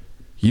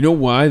 You know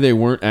why they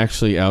weren't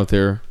actually out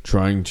there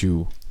trying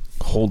to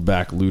hold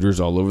back looters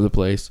all over the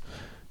place?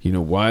 You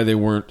know why they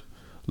weren't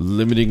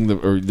limiting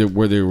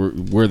where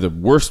the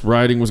worst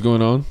rioting was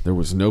going on, there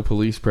was no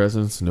police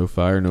presence, no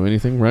fire, no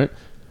anything, right?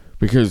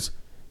 Because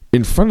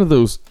in front of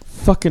those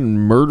fucking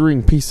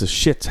murdering piece of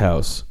shit's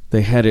house,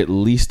 they had at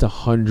least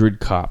 100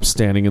 cops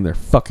standing in their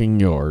fucking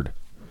yard,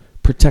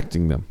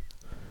 protecting them.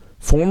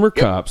 Former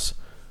cops,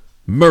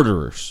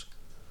 murderers.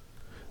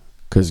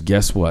 Because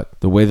guess what?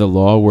 The way the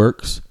law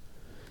works,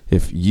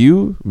 if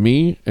you,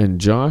 me,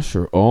 and Josh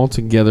are all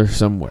together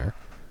somewhere,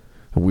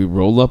 and we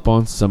roll up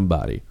on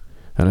somebody,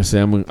 and I say,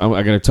 I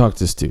got to talk to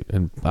this dude,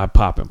 and I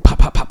pop him. Pop,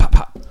 pop, pop, pop,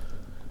 pop.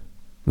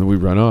 And we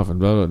run off, and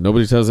blah, blah, blah.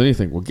 Nobody tells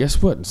anything. Well,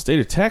 guess what? In the state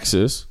of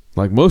Texas,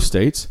 like most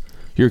states,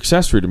 you're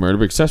accessory to murder,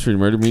 but accessory to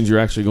murder means you're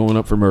actually going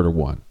up for murder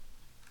 1.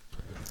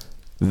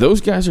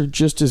 Those guys are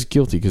just as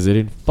guilty because they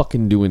didn't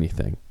fucking do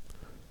anything.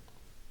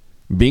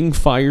 Being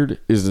fired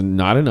is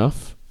not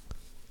enough.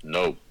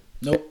 Nope.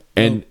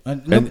 And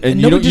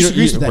nobody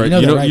disagrees with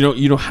that.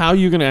 You know how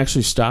you're going to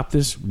actually stop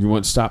this? You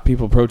want to stop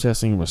people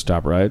protesting? You want to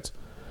stop riots?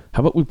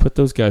 How about we put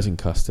those guys in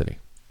custody?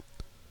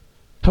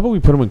 How about we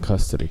put them in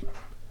custody?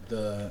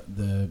 The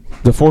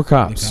 4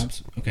 cops. The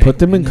cops? Okay. Put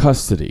them in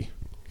custody.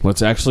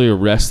 Let's actually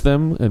arrest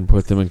them and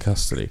put them in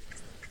custody.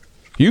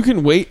 You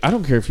can wait. I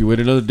don't care if you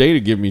wait another day to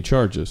give me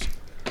charges.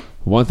 I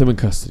want them in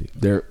custody.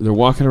 They're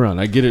walking around.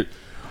 I get it.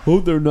 Oh,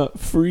 they're not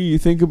free. You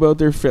think about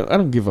their family. I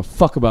don't give a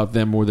fuck about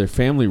them or their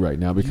family right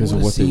now because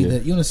of what they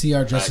did. You want to see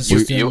our justice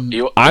system?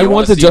 I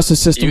want the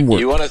justice system work.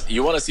 You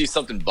want to see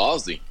something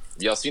ballsy?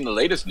 Y'all seen the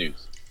latest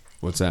news?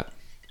 What's that?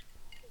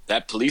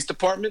 That police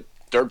department,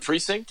 3rd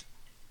precinct,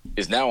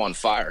 is now on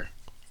fire.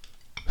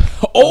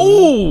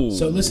 Oh!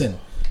 So listen,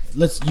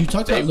 you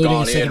talked about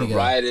looting a second ago.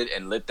 Rioted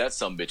and lit that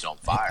sumbitch on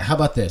fire. How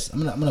about this?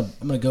 I'm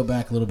gonna go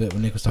back a little bit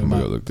when Nick was talking about.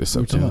 I'm gonna look this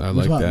up too. I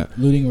like that.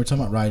 Looting. We're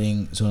talking about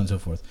rioting, so on and so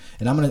forth.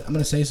 And I'm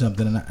gonna say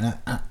something,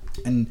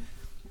 and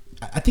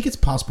I think it's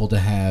possible to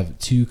have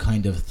 2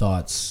 kind of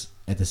thoughts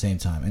at the same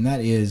time, and that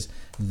is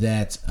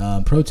that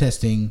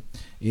protesting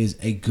is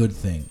a good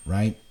thing,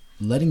 right?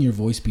 Letting your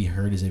voice be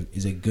heard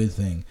is a good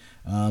thing.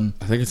 I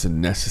think it's a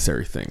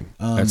necessary thing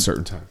at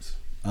certain times.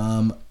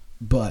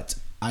 But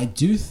I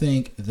do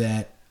think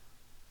that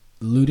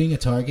looting a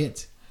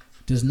Target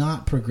does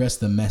not progress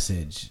the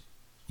message.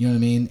 You know what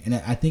I mean? And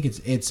I think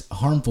it's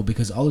harmful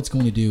because all it's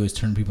going to do is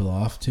turn people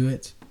off to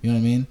it. You know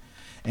what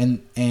I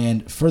mean?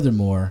 And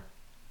furthermore,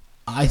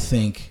 I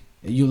think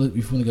if you want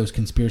to go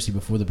conspiracy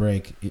before the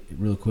break,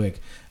 real quick,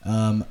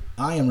 I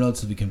am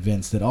relatively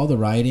convinced that all the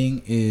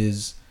rioting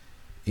is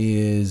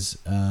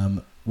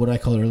what I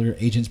called earlier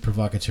agents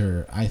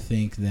provocateur. I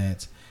think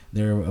that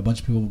there were a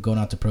bunch of people going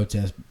out to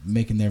protest,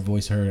 making their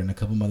voice heard, and a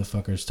couple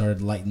motherfuckers started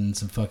lighting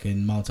some fucking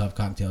Molotov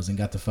cocktails and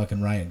got the fucking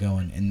riot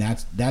going, and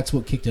that's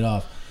what kicked it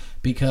off.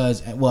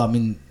 Because, well, I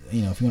mean,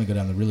 you know, if you want to go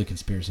down the really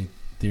conspiracy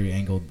theory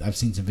angle, I've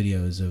seen some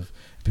videos of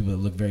people that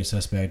look very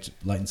suspect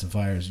lighting some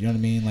fires. You know what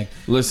I mean? Like,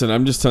 listen,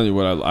 I'm just telling you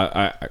what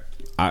I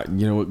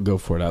you know what, go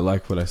for it. I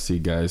like what I see,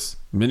 guys.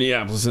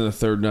 Minneapolis in the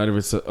 3rd night of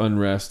its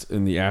unrest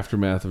in the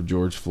aftermath of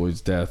George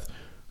Floyd's death.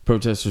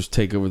 Protesters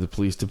take over the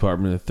police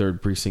department in the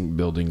 3rd precinct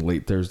building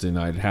late Thursday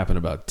night. It happened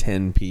about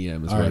 10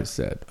 p.m. is what I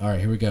said. All right,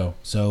 here we go.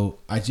 So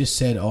I just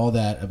said all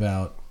that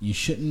about you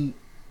shouldn't.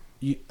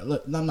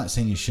 Look, I'm not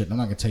saying you shouldn't. I'm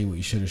not going to tell you what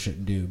you should or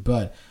shouldn't do.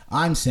 But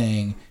I'm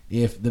saying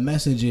if the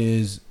message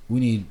is we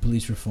need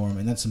police reform,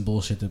 and that's some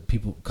bullshit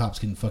that cops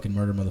can fucking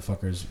murder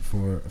motherfuckers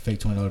for a fake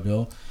 $20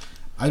 bill.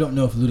 I don't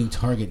know if looting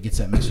Target gets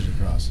that message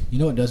across. You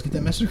know what does get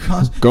that message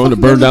across? Going to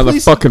burn down the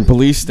fucking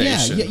police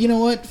station. Yeah, you know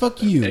what?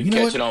 Fuck you. And you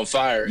know catch it on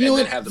fire. You know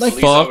and what? then have the Like,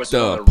 police officer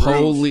on the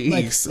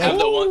police. roof. Have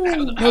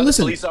the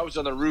listen. police officer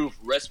on the roof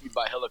rescued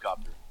by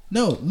helicopter.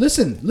 No,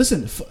 listen.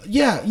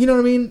 Yeah, you know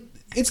what I mean?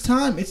 It's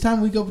time. It's time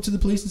we go to the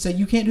police and say,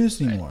 you can't do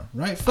this anymore,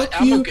 right? Fuck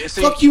you. Okay.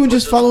 See, fuck you and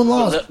just following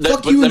laws.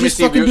 Fuck you and just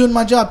fucking doing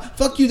my job.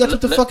 Fuck you. That's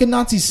what the fucking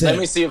Nazis said. Let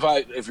me see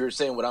if you're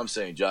saying what I'm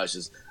saying, Josh.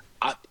 Is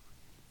I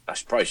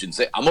probably shouldn't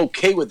say. I'm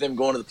okay with them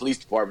going to the police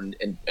department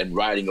and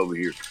rioting over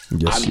here.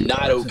 Yes, I'm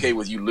not okay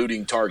with you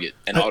looting Target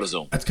and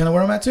AutoZone. That's kind of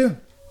where I'm at too.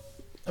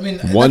 I mean,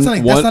 that's not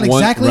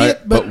exactly right,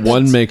 it, but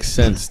one makes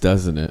sense,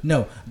 doesn't it?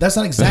 No, that's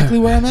not exactly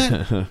where I'm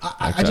at.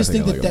 I just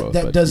think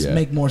that does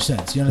make more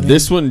sense. You know what I mean?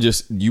 This one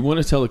you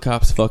want to tell the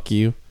cops, fuck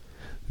you,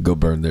 go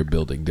burn their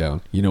building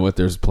down. You know what?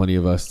 There's plenty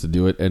of us to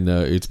do it, and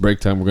it's break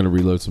time. We're going to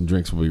reload some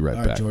drinks. We'll be right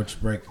back. All right,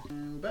 George, break.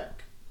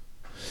 Back.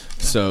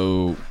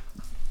 So,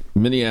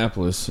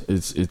 Minneapolis,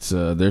 it's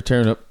they're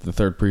tearing up the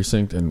 3rd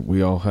precinct, and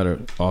we all had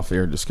an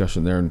off-air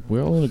discussion there, and we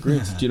all in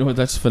agreement. You know what?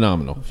 That's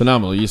phenomenal.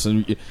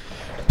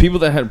 People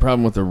that had a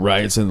problem with the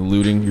riots and the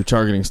looting, you're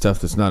targeting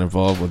stuff that's not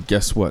involved. Well,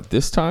 guess what?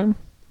 This time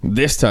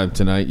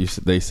tonight,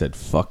 they said,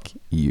 fuck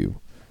you.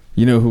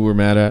 You know who we're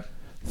mad at?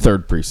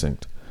 3rd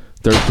precinct.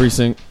 3rd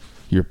precinct,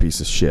 you're a piece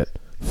of shit.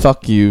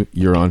 Fuck you,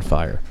 you're on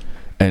fire.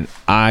 And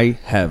I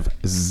have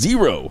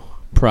zero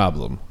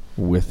problem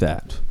with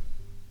that.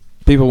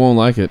 People won't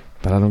like it,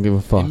 but I don't give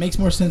a fuck. It makes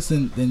more sense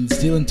than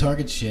stealing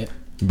Target shit.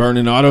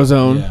 Burning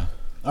AutoZone. Yeah.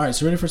 All right,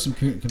 so ready for some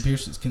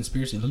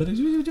conspiracy? That's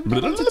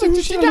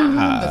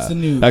the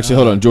new. Actually,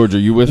 hold on, George. Are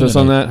you with us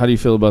on that? How do you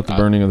feel about the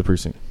burning of the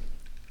precinct?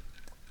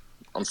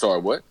 I'm sorry,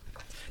 what?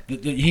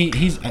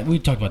 We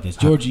talked about this,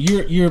 George.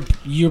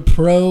 You're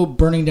pro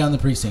burning down the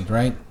precinct,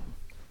 right?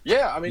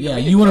 Yeah, I mean, Yeah,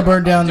 you want to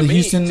burn down the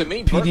Houston to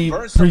me, PD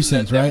burn something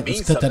precinct, right? means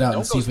Let's cut that something. out Don't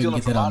and see go if we can stealing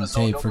get that from on the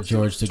Monticello. tape Don't for go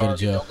stealing George to from go to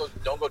jail.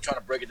 Target. Don't go trying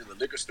to break into the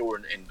liquor store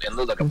and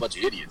look like a bunch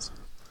of idiots.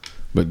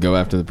 But go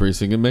after the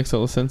precinct. It makes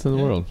all the sense in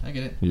the world. I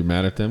get it. You're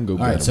mad at them? Go All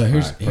get right, them. so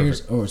here's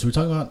Perfect. so we're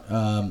talking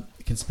about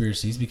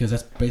conspiracies because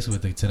that's basically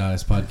what the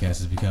Tadadas podcast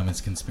has become.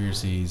 It's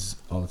conspiracies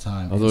all the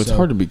time. Although And it's so-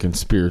 hard to be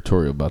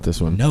conspiratorial about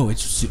this one. No,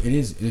 it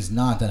is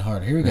not that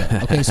hard. Here we go.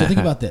 Okay, so think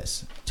about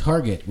this.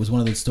 Target was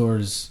one of the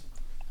stores.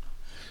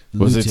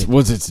 looted.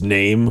 Was its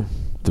name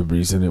the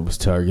reason it was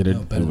targeted?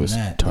 No, better It was than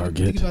that.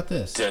 Target. Think about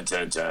this. Dun,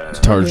 dun, dun.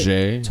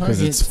 Target, because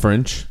Target- it's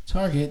French.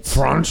 Target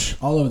French.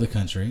 all over the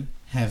country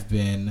have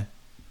been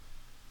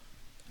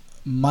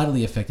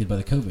mightily affected by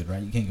the COVID,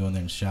 right? You can't go in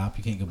there and shop.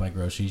 You can't go buy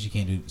groceries. You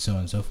can't do so on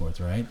and so forth,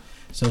 right?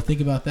 So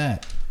think about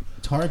that.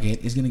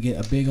 Target is going to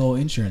get a big old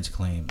insurance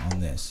claim on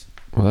this,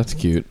 Well, that's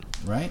cute.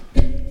 right?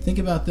 Think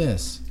about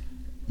this,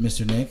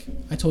 Mr. Nick.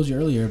 I told you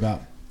earlier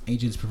about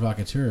Agents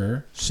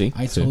Provocateur. See?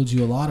 I told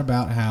you a lot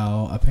about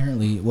how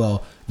apparently,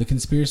 well, the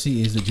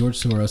conspiracy is that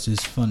George Soros is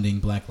funding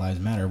Black Lives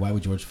Matter. Why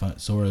would George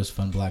Soros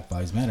fund Black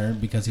Lives Matter?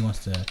 Because he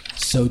wants to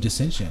sow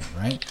dissension,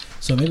 right?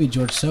 So maybe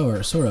George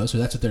Soros, or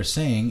that's what they're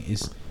saying,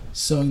 is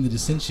sowing the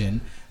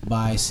dissension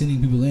by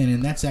sending people in,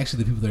 and that's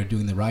actually the people that are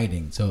doing the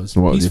rioting. So it's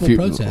Well, peaceful if you-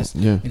 protest,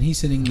 yeah. and he's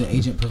sending the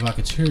agent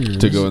provocateurs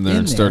To go in there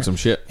and start some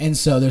shit. And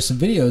so there's some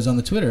videos on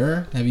the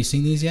Twitter. Have you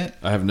seen these yet?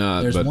 I have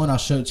not. There's but one I'll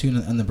show it to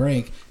you on the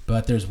break,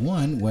 but there's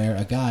one where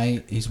a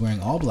guy, he's wearing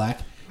all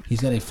black,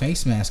 he's got a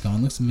face mask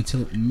on, looks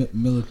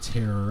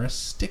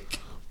militaristic.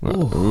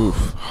 Ooh,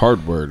 Oof,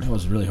 hard word. that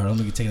was really hard.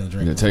 Let me take another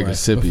drink. You're gonna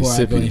take a before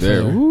I go any sippy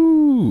there. further.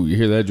 Woo! You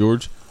hear that,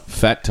 George?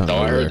 Fat tongue. No, I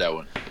over heard there. that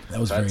one. That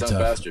was Fat very tongue tough.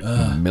 bastard. All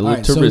right,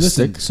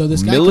 Militaristic. so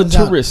this guy comes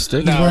out,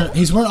 Militaristic.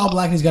 he's wearing all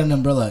black and he's got an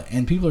umbrella,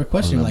 and people are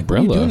questioning An like, "What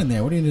are you umbrella? doing in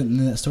there? What are you doing?" And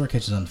then that store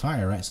catches on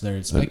fire, right? So they're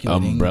An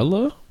speculating.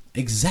 umbrella?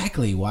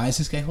 Exactly. Why is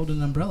this guy holding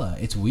an umbrella?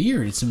 It's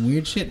weird. It's some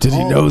weird shit. Did he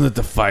All- know that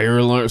the fire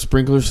alarm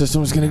sprinkler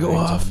system was going to go I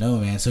off? don't know,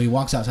 man. So he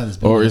walks outside this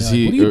building. Or and is they're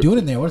he- like, what are you or- doing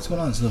in there? What's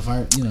going on? So the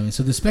fire,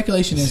 So the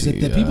speculation is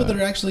that the See, people that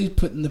are actually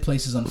putting the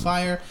places on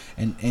fire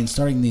and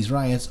starting these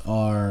riots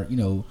are,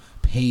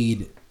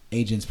 paid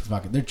agents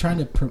provocative. They're trying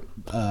to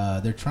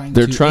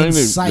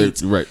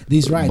incite right.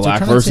 these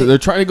riots. They're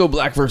trying to go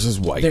black versus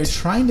white. They're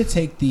trying to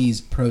take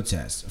these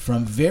protests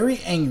from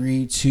very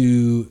angry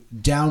to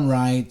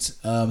downright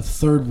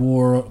third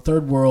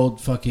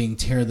world fucking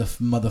tear the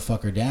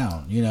motherfucker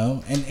down,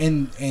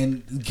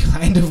 and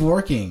kind of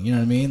working. You know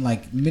what I mean?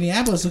 Like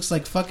Minneapolis looks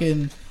like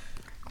fucking.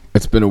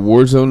 It's been a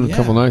war zone in Yeah. a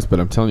couple nights, but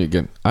I'm telling you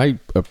again, I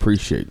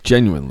appreciate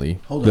genuinely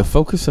Hold the on.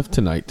 focus of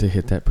tonight to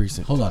hit that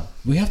precinct. Hold on.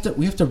 We have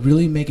to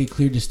really make a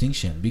clear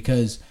distinction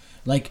because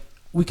like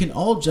we can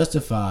all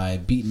justify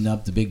beating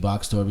up the big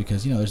box store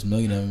because there's a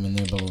million of them in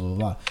there, blah blah blah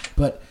blah.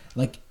 But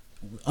like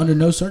under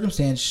no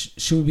circumstance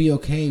should we be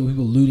okay with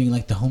people looting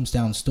like the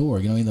hometown store,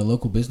 in the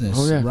local business.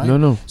 Oh, yeah. Right?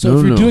 No. So No,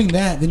 if you're no. doing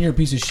that, then you're a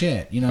piece of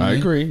shit. You know what I I mean?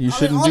 agree. You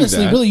shouldn't do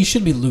honestly, that. really, you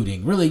shouldn't be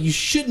looting. Really, you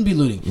shouldn't be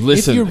looting.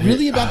 Listen, if you're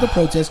really about the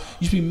protest,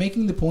 you should be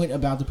making the point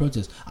about the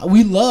protest.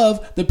 We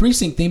love the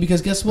precinct thing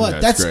because guess what?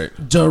 That's That's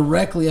great.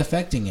 directly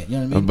affecting it. You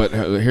know what I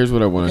mean? But here's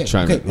what I want to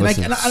chime in. And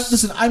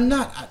listen, I'm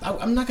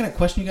not going to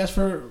question you guys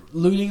for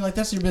looting. Like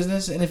that's your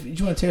business. And if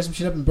you want to tear some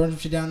shit up and burn some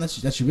shit down,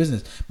 that's your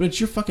business. But it's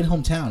your fucking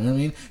hometown. You know what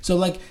I mean? So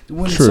like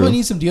when True. somebody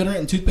needs some deodorant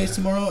and toothpaste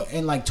tomorrow,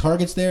 and like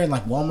Target's there and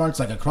like Walmart's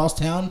like across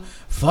town,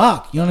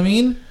 fuck. You know what I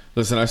mean?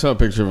 Listen, I saw a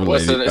picture of a Well,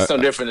 lady. it's no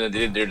different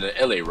than the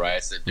LA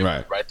riots.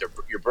 Right. Right there,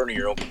 you're burning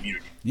your own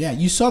community. Yeah,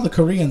 you saw the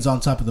Koreans on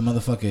top of the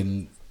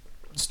motherfucking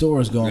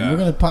stores going, Yeah. we're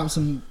gonna pop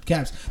some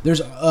caps.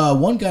 There's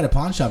one guy at a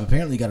pawn shop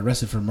apparently got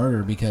arrested for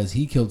murder because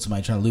he killed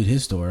somebody trying to loot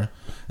his store.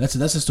 That's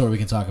a story we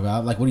can talk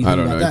about. Like, what do you I think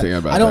don't about know that? anything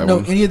about I don't that know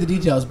one. any of the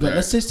details, but Right.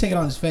 let's just take it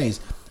on his face.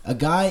 A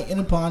guy in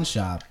a pawn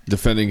shop,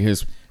 defending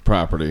his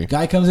property.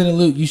 guy comes in and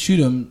loot, you shoot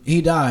him,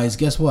 he dies.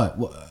 Guess what?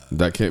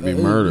 That can't be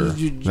murder.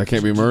 That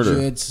can't be murder.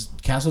 It's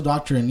castle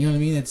doctrine. You know what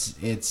I mean?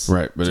 It's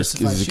Right, but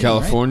justified is it shooting,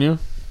 right? California?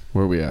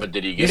 Where are we at? But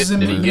did he get This it? is in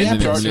Did he get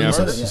Minneapolis. charged?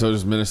 Minneapolis. Yeah. So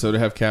does Minnesota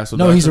have castle?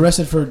 No, he's doctrine?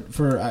 arrested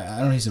for I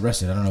don't know. He's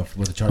arrested. I don't know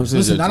what the charges.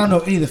 Who's Listen, it? I don't know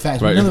any of the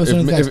facts. Right. None of us know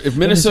any of the facts. If But I'm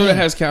Minnesota saying-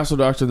 has castle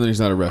doctrine, then he's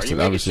not Are arrested. you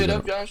making Obviously shit not.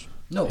 up, Josh?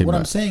 No, He what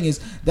I'm might. saying is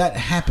that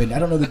happened. I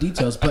don't know the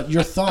details, but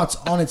your thoughts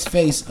on its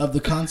face of the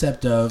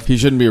concept of He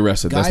shouldn't be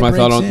arrested. Guy That's my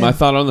thought breaks on in. my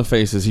thought on the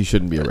face is he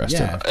shouldn't be arrested.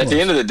 yeah. Of At the course.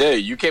 end of the day,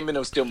 you came in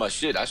and steal my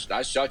shit. I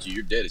shot you.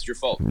 You're dead. It's your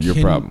fault. Your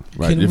Can- problem,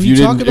 right? Can If we you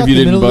talk didn't, about if you the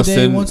didn't middle of bust the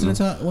day in, once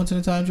at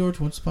a time, George?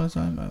 Once upon a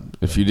time,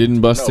 if you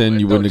didn't bust in,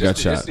 you wouldn't have got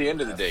It's shot. the end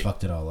of the day.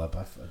 fucked it all up.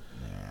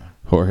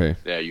 Jorge,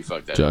 Yeah, you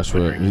fucked that.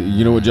 Joshua,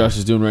 you know what Josh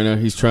is doing right now?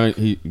 He's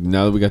trying.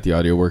 Now that we got the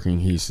audio working,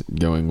 he's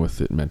going with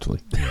it mentally.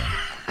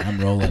 I'm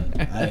rolling.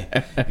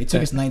 It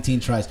took us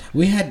 19 tries.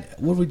 We had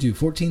what did we do?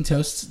 14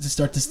 toasts to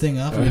start this thing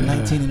off. We had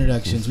 19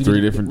 introductions. We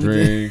Three did- different we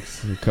did-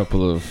 drinks, a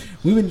couple of.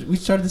 We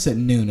started this at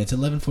noon. It's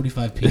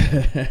 11:45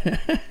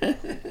 p.m.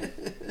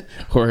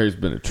 Jorge's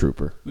been a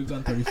trooper. We've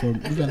gone 34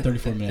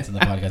 minutes on the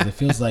podcast. It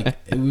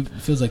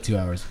feels like 2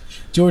 hours.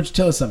 George,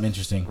 tell us something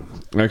interesting.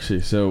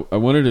 Actually, so I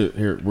wanted to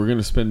here. We're going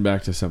to spin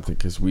back to something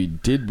because we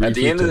did briefly at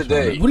the end of the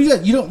day. What do you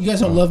guys? You guys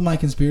don't love my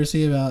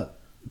conspiracy about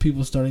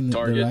people starting the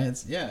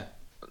riots? Yeah.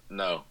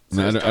 No.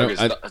 No,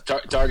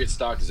 Target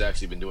stock has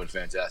actually been doing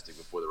fantastic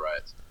before the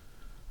riots.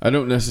 I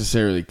don't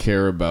necessarily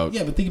care about.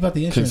 Yeah, but think about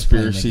the insurance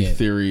conspiracy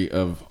theory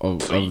of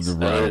the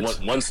riots.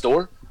 One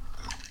store.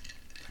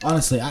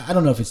 Honestly, I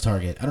don't know if it's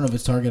Target. I don't know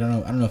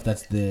if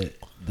that's the.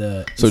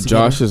 So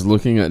Josh is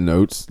looking at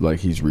notes like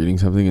he's reading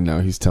something, and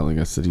now he's telling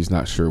us that he's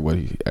not sure what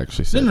he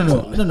actually said.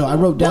 No. I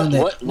wrote down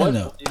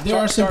that. There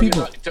are some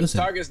people.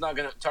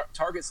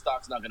 Target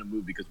stock's not gonna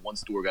move because one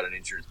store got an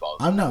insurance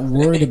policy. I'm not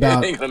worried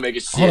about. Ain't gonna make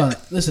it shit. Hold on,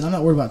 listen. I'm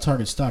not worried about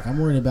Target stock. I'm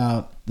worried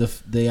about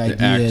the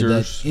idea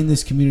that in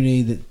this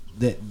community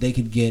that they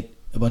could get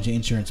a bunch of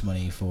insurance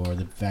money for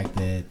the fact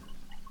that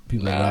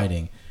people are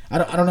rioting. I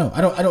don't know.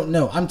 I don't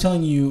know. I'm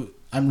telling you.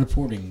 I'm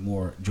reporting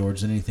more,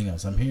 George, than anything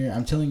else.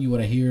 I'm telling you what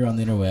I hear on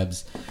the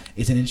interwebs.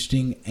 It's an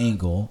interesting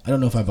angle. I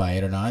don't know if I buy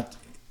it or not.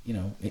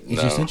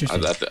 It's just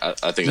interesting.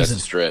 I think that's a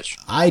stretch.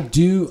 I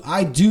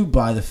do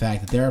buy the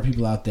fact that there are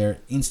people out there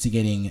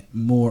instigating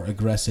more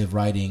aggressive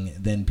writing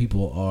than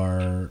people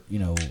are,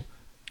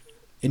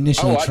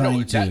 initially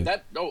trying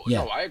to.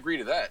 No, I agree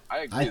to that.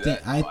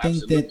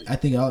 I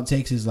think all it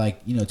takes is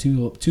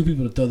two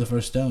people to throw the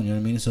first stone. You know what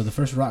I mean? So the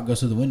first rock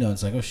goes through the window. And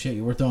it's like, oh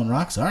shit, we're throwing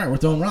rocks. All right, we're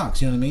throwing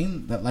rocks. You know what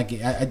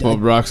I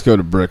mean? Rocks go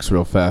to bricks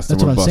real fast.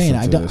 That's what I'm saying.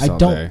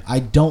 I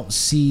don't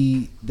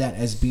see that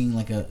as being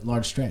like a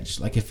large stretch.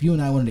 Like if you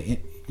and I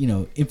wanted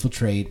to,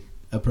 infiltrate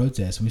a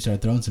protest and we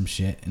started throwing some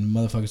shit and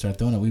motherfuckers started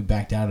throwing it, we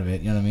backed out of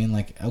it. You know what I mean?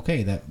 Like,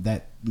 okay,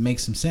 that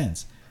makes some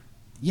sense.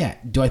 Yeah.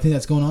 Do I think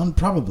that's going on?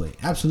 Probably.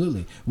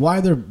 Absolutely. Why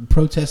are there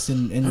protests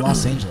in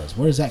Los Angeles?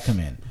 Where does that come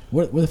in?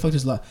 Where the fuck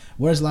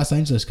where does Los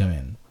Angeles come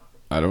in?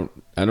 I don't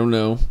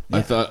know.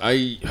 Yeah.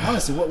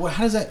 Honestly,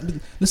 how does that?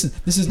 Listen,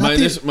 this is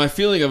not my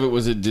feeling of it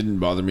was it didn't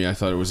bother me. I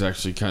thought it was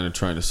actually kind of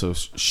trying to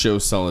show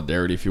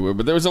solidarity, if you will.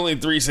 But there was only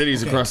 3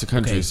 cities across the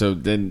country, so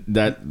then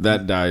that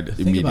died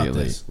immediately. About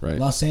this. Right?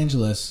 Los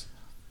Angeles.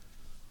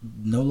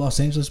 No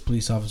Los Angeles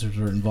police officers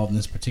were involved in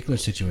this particular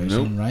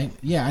situation, right?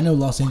 Yeah, I know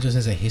Los Angeles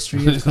has a history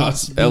of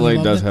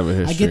LA does have a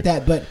history. I get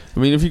that, but I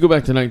mean, if you go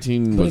back to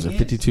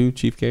 1952,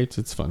 Chief Gates,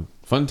 it's fun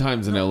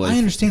times in LA. I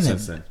understand that,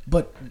 then.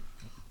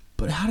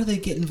 but how do they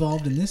get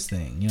involved in this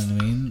thing? You know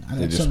what I mean?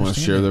 They just want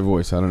to share their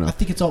voice. I don't know. I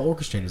think it's all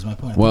orchestrated. Is my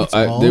point.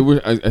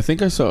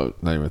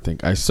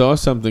 I saw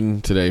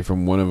something today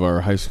from one of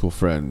our high school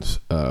friends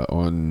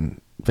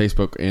on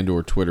Facebook and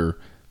or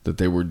Twitter that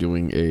they were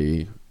doing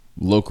a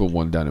local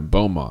one down in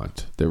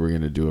Beaumont. They were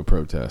going to do a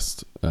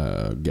protest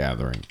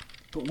gathering.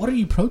 But what are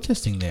you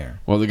protesting there?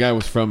 Well, the guy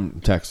was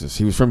from Texas.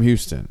 He was from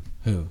Houston.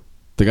 Who?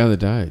 The guy that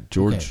died,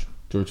 George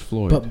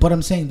Floyd. But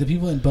I'm saying the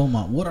people in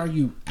Beaumont. What are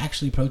you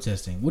actually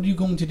protesting? What are you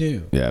going to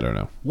do? Yeah, I don't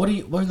know. What is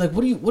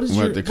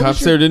your? The cops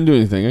there didn't do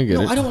anything. I get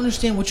it. I don't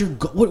understand what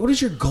what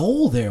is your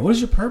goal there? What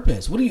is your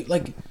purpose? What do you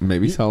like?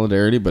 Maybe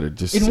solidarity, but it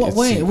just in what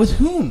way? With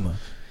whom?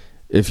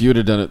 If you would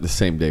have done it the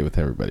same day with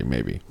everybody,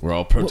 maybe we're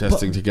all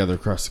protesting together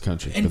across the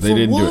country. And but they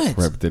didn't what? do it.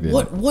 Right, but they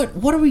didn't.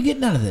 What are we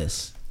getting out of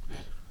this?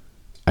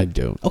 I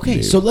don't.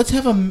 Okay, so let's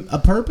have a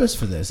purpose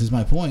for this. Is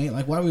my point.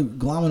 Like, why are we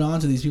glomming on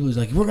to these people? Who's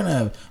like, we're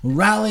gonna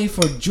rally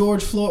for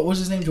George Floyd. What's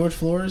his name? George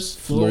Flores.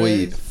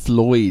 Floyd.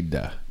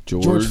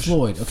 George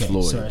Floyd. Okay,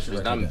 Floyd. Sorry,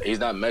 he's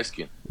not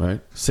Mexican.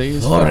 Right. Say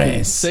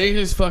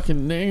his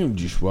fucking name.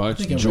 Just watch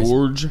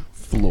George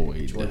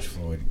Floyd. George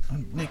Floyd.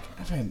 Nick,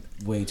 I've had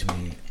way too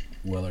many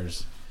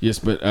Wellers. Yes,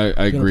 but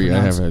I agree. I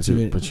have had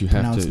to, but you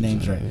have to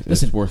names right.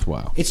 Listen, it's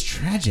worthwhile. It's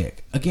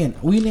tragic. Again,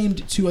 we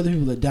named 2 other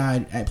people that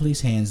died at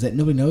police hands that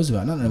nobody knows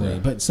about. Not nobody,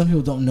 but some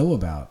people don't know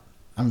about.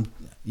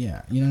 You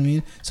know what I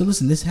mean. So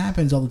listen, this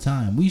happens all the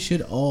time. We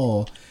should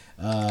all,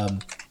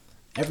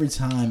 every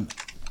time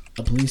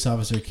a police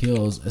officer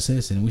kills a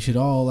citizen, we should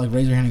all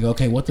raise our hand and go,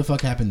 okay, what the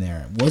fuck happened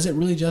there? Was it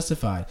really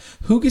justified?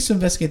 Who gets to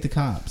investigate the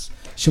cops?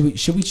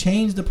 Should we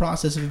change the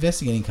process of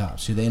investigating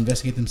cops? Should they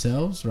investigate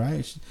themselves,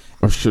 right?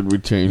 Or should we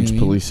change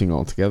policing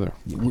altogether?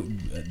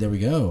 There we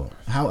go.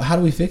 How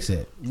do we fix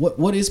it?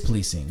 What is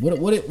policing?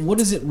 What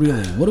is it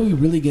really? What do we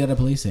really get out of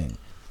policing?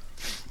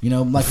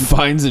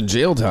 Fines and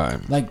jail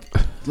time.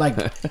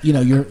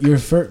 Your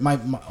first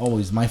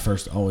my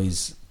first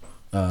always.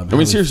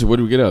 Seriously, what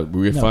do we get out?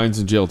 We get fines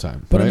and jail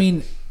time. But right? I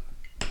mean,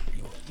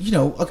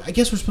 I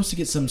guess we're supposed to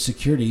get some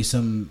security,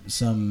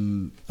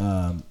 some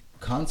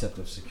concept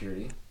of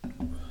security.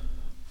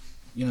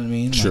 You know what I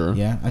mean? Sure.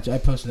 I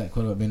posted that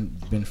quote about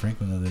Ben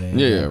Franklin the other day.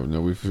 Yeah.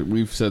 No,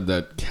 we've said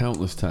that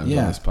countless times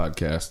on this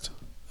podcast.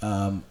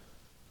 But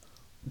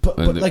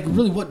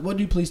really, what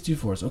do police do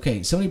for us?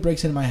 Okay, somebody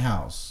breaks into my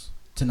house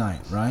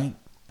tonight, right?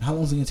 How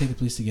long is it going to take the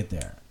police to get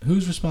there?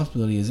 Whose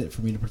responsibility is it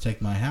for me to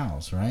protect my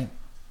house, right?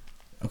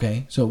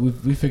 Okay, so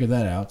we figured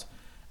that out.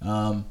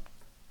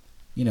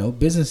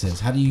 businesses.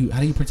 How do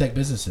you protect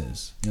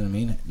businesses? You know what I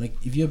mean? Like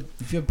if you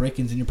have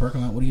break-ins in your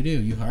parking lot, what do?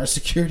 You hire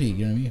security.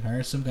 You know what I mean? You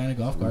hire some kind of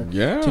golf cart.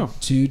 Yeah.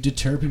 To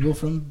deter people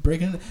from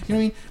breaking. You know what I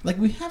mean? Like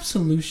we have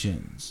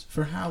solutions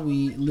for how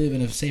we live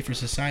in a safer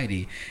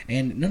society,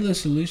 and none of those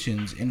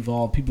solutions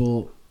involve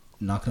people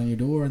knocking on your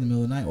door in the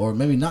middle of the night, or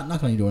maybe not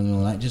knocking on your door in the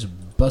middle of the night, just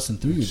busting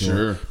through your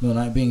door in the middle of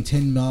the night, being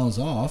 10 miles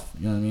off.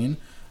 You know what I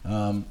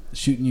mean?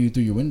 Shooting you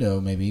through your window,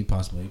 maybe,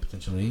 possibly,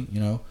 potentially.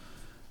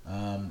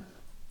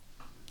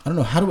 I don't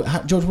know.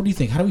 George, what do you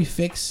think? How do we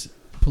fix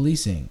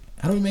policing?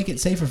 How do we make it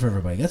safer for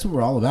everybody? That's what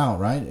we're all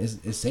about, right?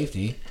 Is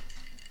safety.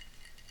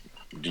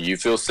 Do you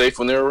feel safe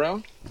when they're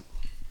around?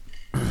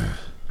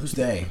 Who's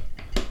they?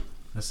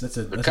 That's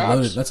a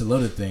cops.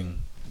 loaded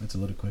thing. That's a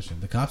loaded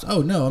question. The cops?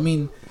 Oh no, I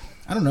mean,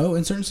 I don't know.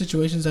 In certain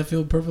situations, I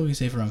feel perfectly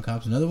safe around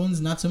cops. In other ones,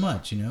 not so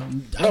much. What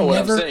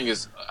I'm saying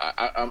is,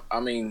 I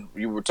mean,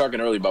 you were talking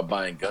earlier about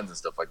buying guns and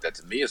stuff like that.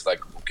 To me, it's like,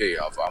 okay,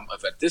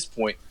 if at this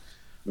point,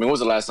 I mean, when was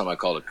the last time I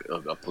called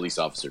a police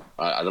officer?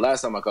 The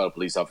last time I called a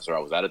police officer, I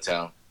was out of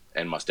town,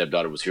 and my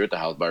stepdaughter was here at the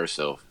house by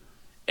herself,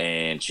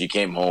 and she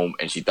came home,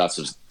 and she thought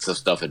some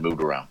stuff had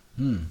moved around.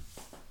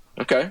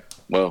 Okay,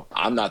 well,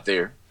 I'm not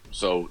there,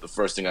 so the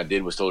first thing I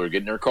did was told her to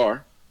get in her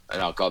car,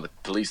 and I'll call the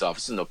police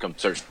officer, and they'll come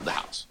search the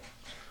house.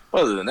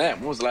 Other than that,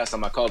 when was the last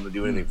time I called them to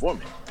do anything for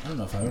me? I don't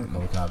know if I ever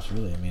called the cops,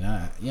 really. I mean,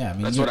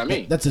 that's what I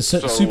mean. That's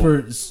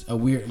a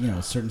weird,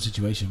 certain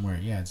situation where,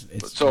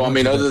 it's. So, I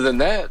mean, other than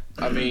that,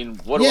 I mean,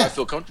 what do I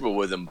feel comfortable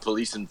with them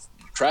policing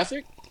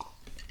traffic?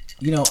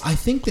 I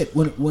think that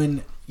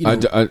when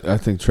I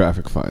think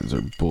traffic fines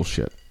are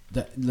bullshit.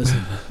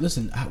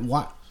 Listen.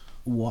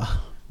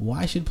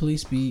 Why should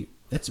police be?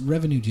 That's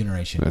revenue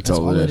generation. That's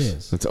all it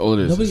is. That's all it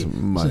is. It's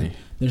money.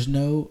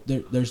 Listen,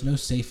 there's no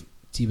safety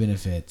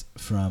benefit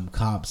from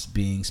cops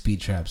being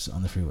speed traps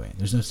on the freeway.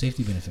 There's no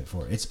safety benefit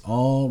for it. It's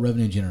all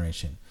revenue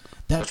generation.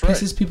 That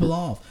pisses people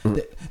off.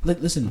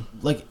 Listen,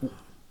 like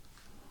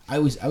I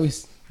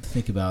always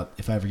think about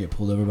if I ever get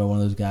pulled over by one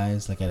of those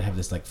guys, like I'd have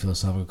this like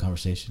philosophical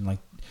conversation. Like,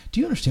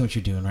 do you understand what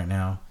you're doing right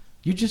now?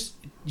 You're just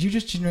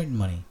generating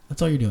money.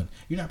 That's all you're doing.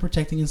 You're not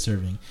protecting and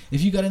serving.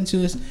 If you got into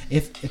this,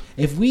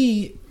 if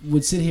we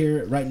would sit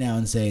here right now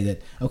and say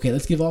that, okay,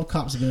 let's give all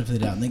cops the benefit of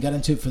the doubt, and they got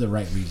into it for the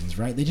right reasons,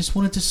 right? They just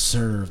wanted to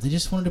serve. They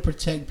just wanted to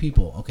protect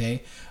people,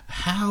 okay?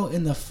 How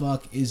in the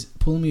fuck is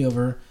pulling me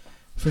over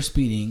for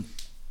speeding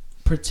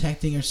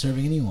protecting or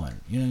serving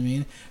anyone? You know what I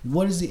mean?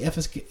 What is the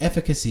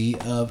efficacy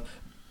of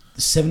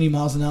 70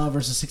 miles an hour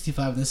versus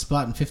 65 in this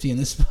spot and 50 in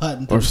this spot,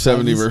 and or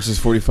 70 versus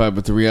 45?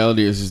 But the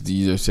reality is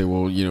you either say,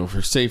 well,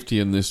 for safety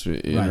in this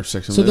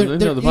intersection. So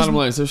the bottom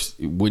line is,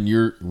 when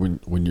you're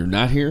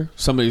not here,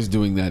 somebody's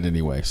doing that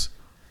anyways.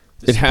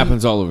 It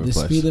happens all over the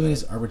place. The speed limit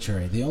is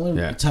arbitrary. The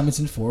only time it's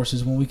enforced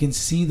is when we can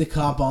see the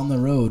cop on the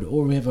road,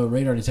 or we have a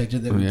radar detector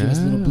that would give us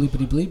a little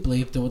bleepity bleep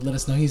bleep that would let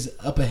us know he's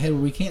up ahead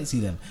where we can't see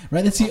them.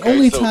 Right? That's the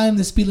only time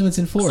the speed limit's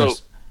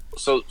enforced.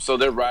 So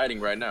they're riding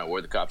right now. Where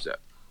are the cops at?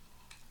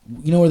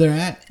 You know where they're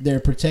at? They're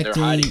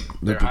protecting.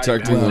 They're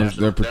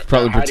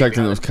probably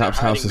protecting those cops'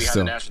 houses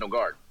still. The National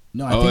Guard.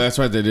 No, that's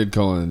right. They did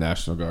call in the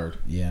National Guard.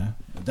 Yeah,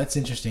 that's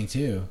interesting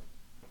too.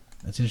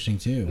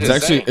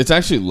 It's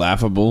actually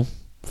laughable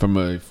from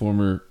a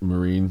former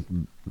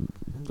Marine.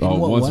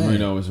 Once a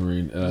Marine, always a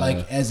Marine.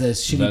 Like as a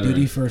shitty veteran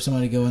duty for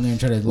somebody to go in there and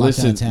try to lock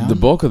down town. The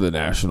bulk of the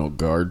National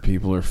Guard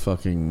people are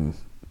fucking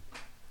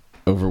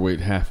overweight,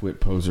 half-wit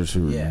posers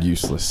who are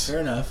useless. Fair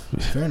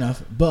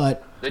enough.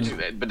 But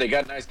they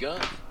got nice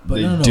guns. But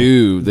they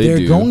do.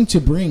 They're going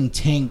to bring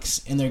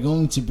tanks, and they're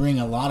going to bring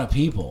a lot of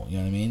people. You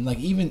know what I mean? Like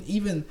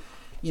even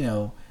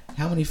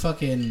how many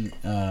fucking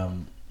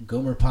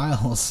Gomer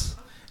Piles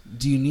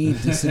do you need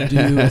to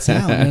subdue a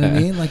town? You know what I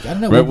mean? Like, I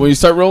don't know. Right, when you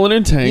start rolling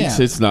in tanks,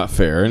 it's not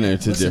fair, and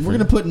it's different. We're going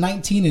to put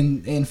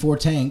 19 in 4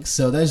 tanks,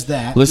 so there's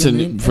that. Listen, you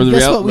know what I mean? for the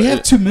reality, we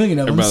have 2 million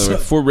of them. By the way,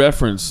 for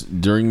reference,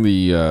 during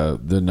the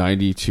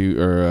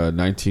 92 or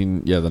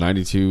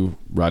 92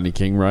 Rodney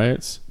King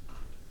riots,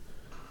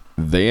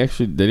 they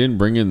didn't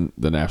bring in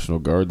the National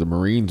Guard. The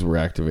Marines were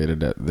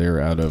activated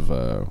out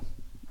of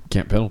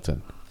Camp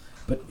Pendleton.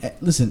 But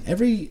listen,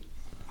 every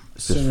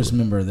service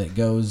member that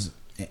goes,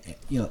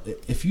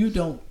 if you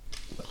don't.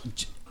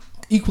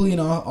 Equally, and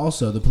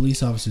also the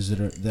police officers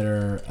that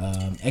are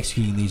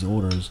executing these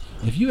orders.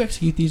 If you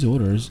execute these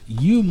orders,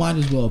 you might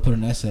as well put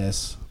an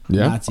SS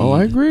Nazi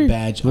I agree.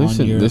 badge on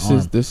your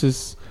arm. This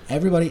is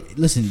everybody.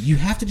 Listen, you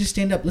have to just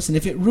stand up. Listen,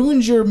 if it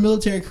ruins your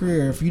military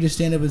career for you to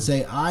stand up and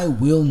say, "I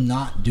will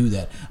not do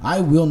that. I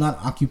will not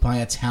occupy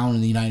a town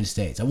in the United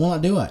States. I will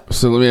not do it."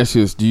 So let me ask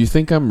you this: do you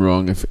think I'm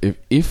wrong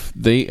if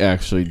they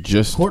actually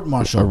just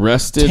court-martial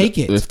arrested? Take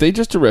it. If they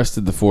just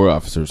arrested the 4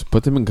 officers,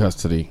 put them in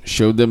custody,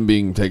 showed them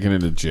being taken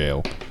into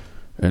jail,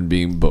 and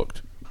being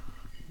booked,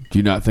 do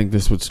you not think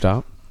this would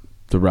stop?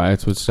 The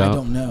riots would stop? I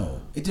don't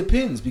know. It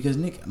depends because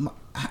Nick,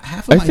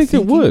 I think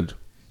it would.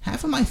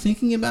 Half of my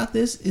thinking about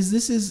this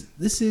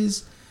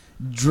is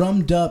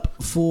drummed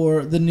up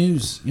for the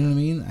news. You know what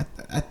I mean?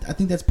 I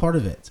think that's part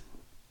of it.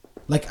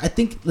 Like, I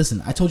think,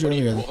 listen, I told you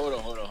earlier. Hold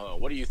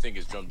on. What do you think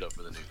is drummed up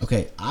for the news?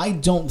 Okay, I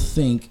don't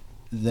think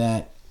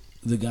that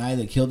the guy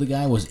that killed the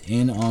guy was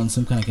in on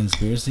some kind of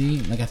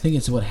conspiracy. Like, I think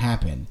it's what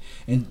happened.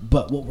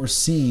 But what we're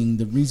seeing,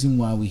 the reason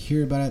why we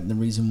hear about it, and the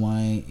reason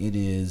why it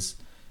is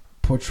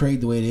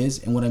portrayed the way it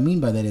is, and what I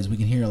mean by that is we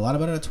can hear a lot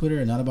about it on Twitter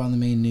and not about on the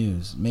main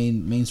news,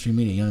 mainstream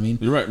media. You know what I mean?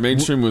 You're right.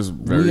 Mainstream was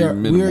very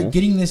minimal. We are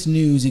getting this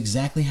news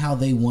exactly how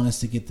they want us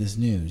to get this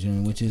news. You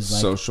know, which is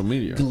like social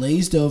media,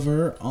 glazed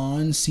over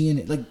on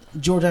CNN. Like,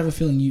 George, I have a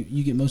feeling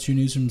you get most of your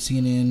news from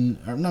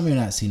CNN, or maybe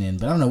not CNN,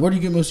 but I don't know. Where do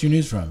you get most of your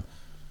news from?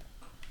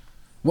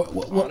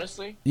 What?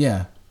 Honestly,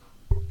 yeah,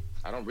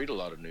 I don't read a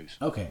lot of news.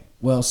 Okay.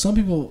 Well, some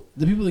people,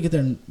 the people that get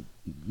their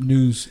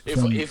news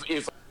from. If I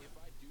do start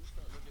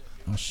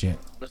looking oh shit.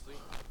 Honestly,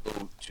 I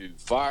go to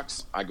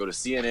Fox, I go to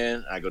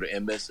CNN, I go to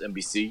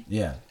MSNBC.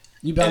 Yeah.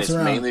 You bounce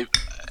around. Mainly,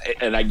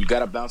 and you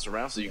gotta bounce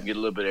around so you can get a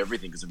little bit of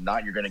everything. Because if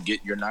not,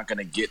 you're not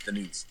gonna get the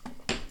news.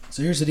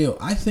 So here's the deal.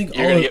 I think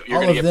you're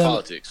gonna get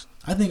politics.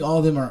 I think all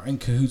of them are in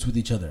cahoots with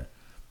each other.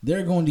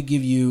 They're going to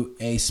give you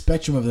a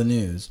spectrum of the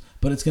news,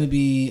 but it's going to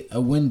be a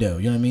window.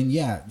 You know what I mean?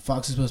 Yeah,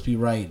 Fox is supposed to be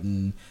right,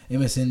 and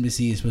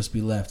MSNBC is supposed to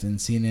be left, and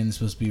CNN is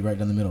supposed to be right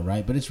down the middle,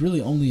 right? But it's really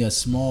only a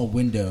small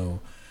window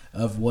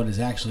of what is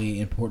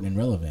actually important and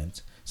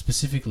relevant,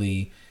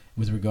 specifically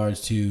with regards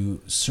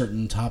to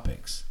certain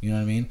topics. You know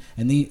what I mean?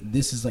 And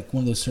this is like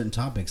one of those certain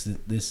topics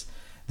that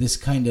this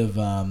kind of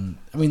I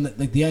mean,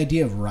 like the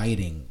idea of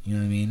rioting. You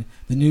know what I mean?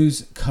 The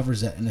news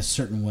covers that in a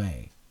certain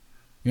way.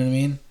 You know what I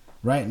mean?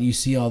 Right? And you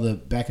see all the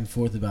back and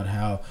forth about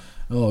how,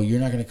 oh, you're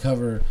not going to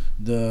cover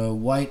the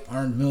white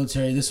armed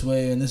military this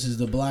way, and this is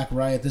the black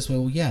riot this way.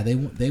 Well, yeah,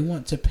 they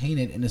want to paint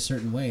it in a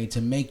certain way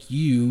to make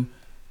you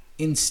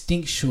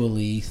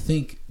instinctually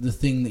think the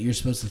thing that you're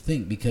supposed to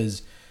think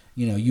because,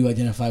 you know, you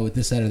identify with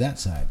this side or that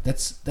side.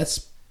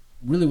 That's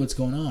really what's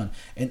going on,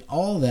 and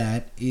all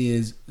that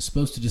is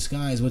supposed to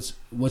disguise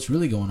what's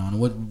really going on,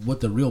 and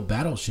what the real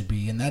battle should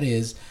be, and that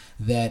is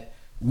that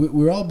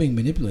we're all being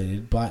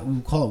manipulated by, we'll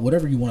call it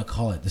whatever you want to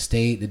call it, the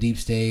state, the deep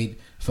state,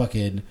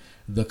 fucking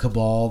the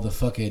cabal, the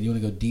fucking, you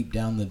want to go deep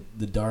down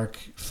the dark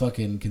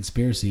fucking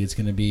conspiracy, it's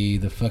going to be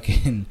the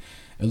fucking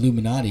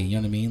Illuminati, you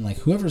know what I mean? Like,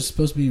 whoever's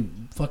supposed to be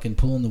fucking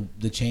pulling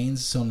the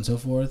chains, so on and so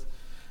forth,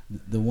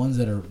 the ones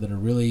that are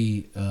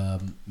really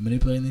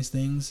manipulating these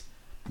things,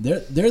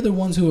 they're the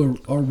ones who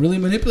are really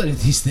manipulating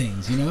these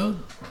things, you know?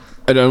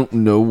 I don't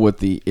know what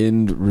the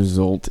end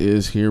result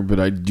is here, but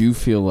I do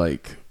feel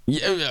like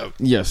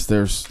yes,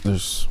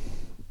 there's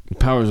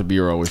powers that be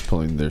are always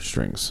pulling their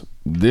strings.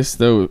 This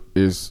though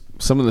is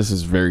some of this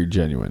is very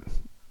genuine.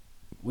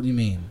 What do you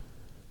mean?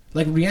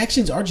 Like,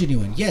 reactions are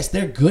genuine. Yes,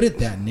 they're good at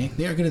that, Nick.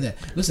 They are good at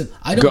that. Listen,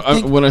 I don't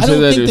think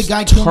the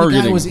guy killing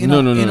the guy was in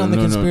on the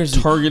conspiracy.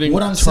 Targeting,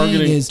 what I'm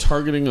saying is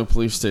targeting a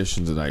police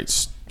station tonight.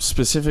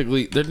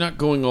 Specifically, they're not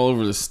going all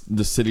over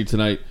the city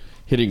tonight,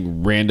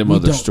 hitting random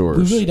other stores.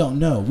 We really don't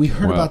know. We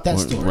heard about that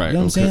story. Right, you know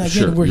what I'm saying? Again,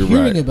 sure, we're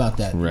hearing about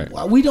that. Right.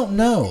 We don't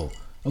know.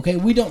 Okay,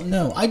 we don't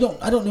know. I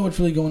don't know what's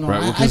really going on.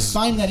 Right, I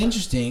find that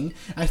interesting.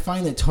 I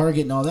find that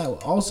Target and all that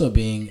also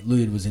being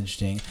looted was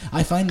interesting.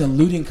 I find the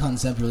looting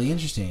concept really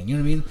interesting. You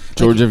know what I mean?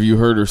 George, have you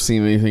heard or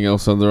seen anything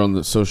else on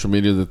the social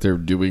media that they're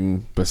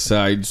doing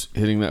besides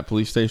hitting that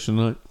police station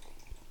tonight?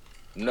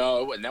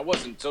 No, and that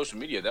wasn't social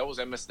media. That was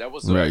MS. That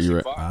was right. You're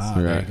right. Ah,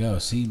 there you go.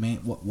 See, man,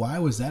 why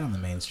was that on the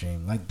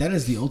mainstream? Like, that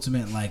is the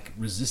ultimate like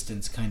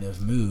resistance kind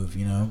of move.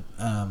 You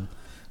know.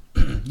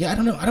 Yeah, I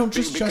don't know. I don't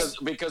just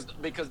trust because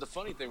the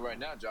funny thing right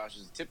now, Josh,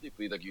 is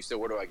typically, like you said,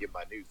 where do I get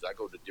my news? I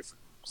go to different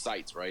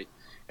sites, right?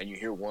 And you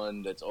hear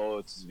one that's, oh,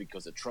 it's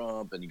because of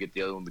Trump, and you get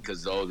the other one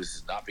because, oh, this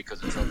is not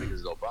because of Trump,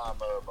 because of Obama,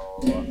 blah,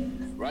 blah, blah.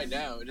 Right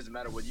now, it doesn't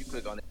matter whether you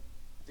click on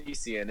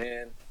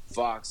CNN,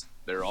 Fox,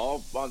 they're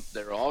all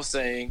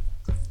saying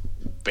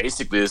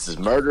basically this is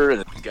murder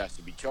and these guys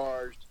should be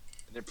charged,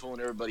 and they're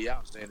pulling everybody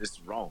out saying this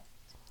is wrong.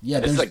 Yeah,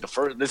 this is like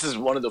this is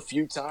one of the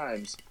few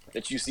times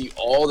that you see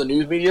all the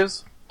news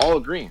medias all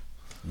agreeing.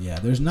 Yeah,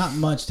 there's not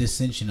much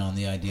dissension on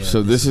the idea.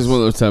 So this is one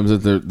of those times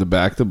that the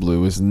back the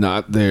blue is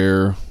not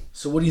there.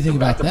 So what do you think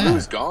about that? The blue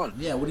is gone.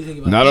 Yeah, what do you think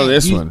about not that? On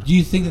this one. Do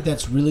you think that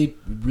that's really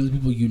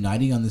people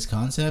uniting on this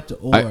concept?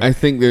 Or I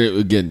think that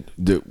again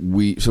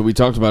we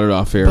talked about it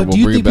off air. But do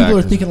you think people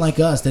are thinking like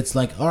us? That's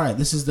like, all right,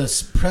 this is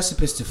the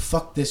precipice to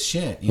fuck this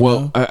shit. You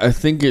know? I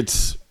think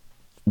it's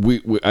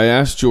I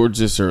asked George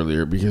this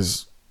earlier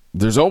because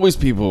there's always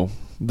people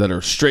that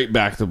are straight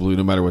back to blue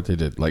no matter what they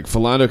did. Like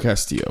Philando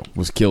Castillo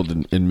was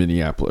killed in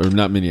Minneapolis, or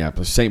not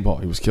Minneapolis, St. Paul.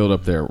 He was killed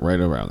up there, right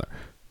around there.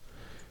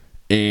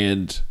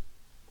 And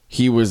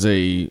he was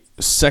a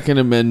Second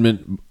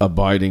Amendment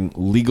abiding,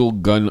 legal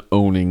gun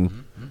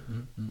owning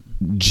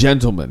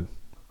gentleman,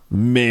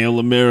 male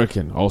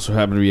American, also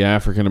happened to be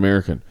African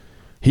American.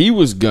 He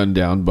was gunned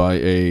down by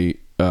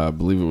I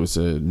believe it was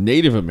a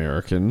Native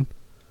American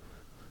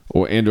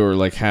or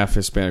like half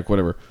Hispanic,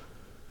 whatever.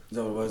 Is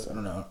that what it was? I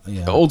don't know.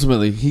 Yeah.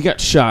 Ultimately, he got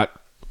shot.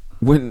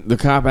 When the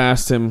cop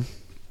asked him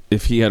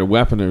if he had a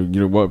weapon,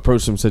 or what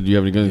approached him, said, "Do you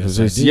have any guns?" He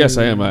says, "Yes,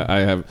 I am.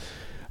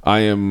 I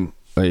am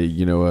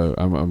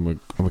I'm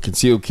a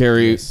concealed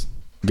carry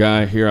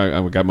guy here.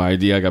 I got my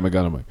ID. I got my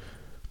gun." I'm like,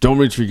 "Don't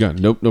reach for your gun.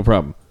 Nope, no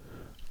problem.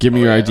 Give me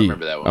your ID. I'm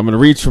going to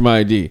reach for my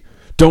ID."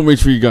 Don't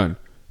reach for your gun.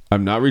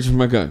 I'm not reaching for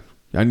my gun.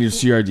 I need to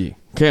see your ID.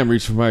 Okay, I'm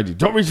reaching for my ID.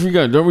 Don't reach for your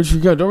gun. Don't reach for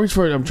your gun. Don't reach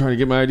for it. I'm trying to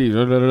get my ID.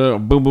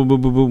 Boom, boom, boom,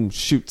 boom, boom.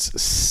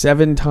 Shoots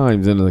 7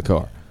 times into the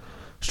car,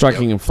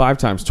 striking him 5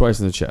 times,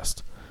 twice in the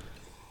chest.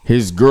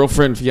 His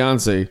girlfriend,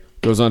 fiance,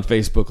 goes on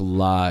Facebook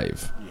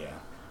Live. Yeah.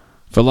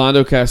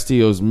 Philando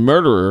Castillo's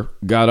murderer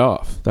got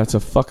off. That's a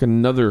fucking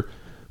another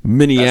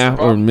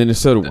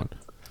Minnesota one.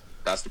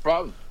 That's the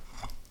problem.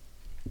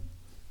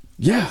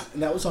 Yeah,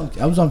 and that was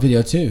on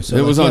video too. So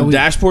it was on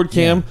dashboard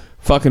cam,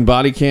 fucking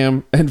body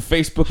cam, and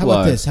Facebook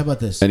Live. How about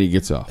this? And he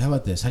gets off. How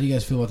about this? How do you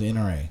guys feel about the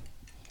NRA?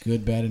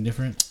 Good, bad,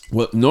 indifferent?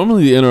 Well,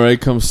 normally the NRA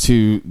comes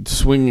to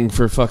swinging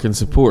for fucking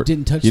support.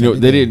 Didn't touch. They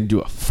didn't do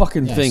a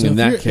fucking thing in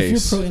that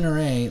case. If you're pro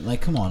NRA,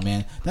 like, come on,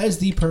 man, that is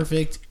the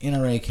perfect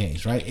NRA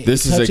case, right?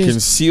 This is a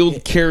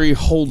concealed carry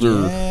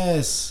holder.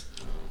 Yes.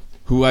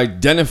 Who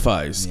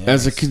identifies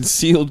as a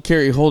concealed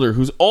carry holder,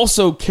 who's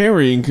also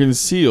carrying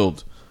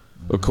concealed.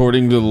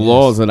 According to the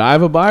laws that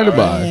I've abided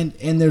by.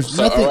 And there's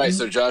nothing. All right,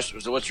 so Josh,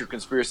 what's your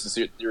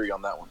conspiracy theory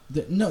on that one?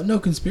 No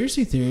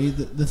conspiracy theory.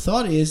 The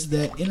thought is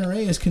that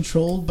NRA is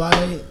controlled by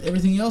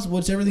everything else.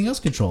 What's everything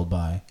else controlled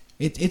by?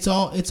 It's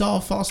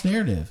all false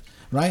narrative,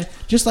 right?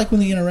 Just like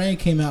when the NRA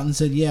came out and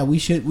said, yeah, we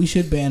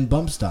should ban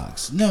bump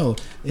stocks. No,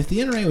 if the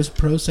NRA was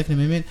pro Second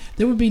Amendment,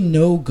 there would be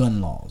no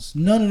gun laws,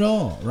 none at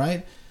all,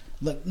 right?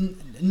 Like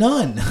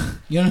none.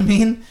 You know what I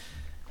mean?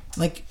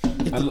 Like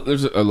I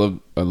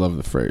love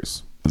the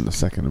phrase in the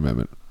Second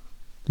Amendment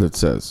that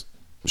says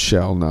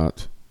shall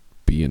not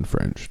be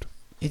infringed.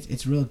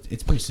 It's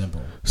pretty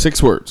simple.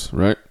 6 words,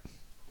 right?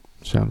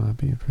 Shall not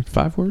be infringed.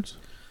 5 words?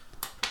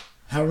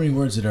 How many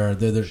words it are?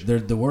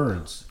 They're the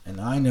words, and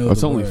I know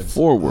it's the only words.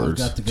 4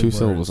 words. Got the 2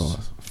 syllables on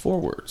it.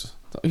 4 words.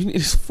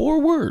 It's 4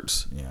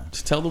 words. Yeah.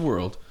 To tell the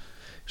world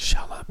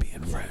shall not be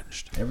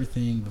infringed.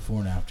 Everything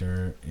before and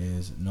after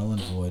is null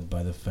and void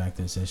by the fact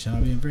that it says shall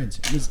not be infringed.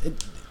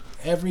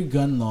 Every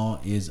gun law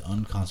is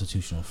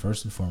unconstitutional,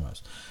 first and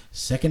foremost.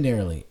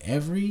 Secondarily,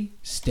 every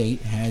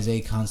state has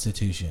a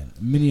constitution.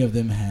 Many of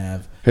them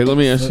have. Hey, let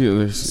me ask you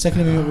this.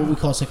 Second Amendment, what we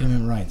call Second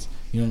Amendment rights.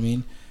 You know what I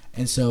mean?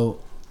 And so,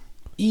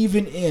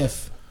 even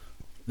if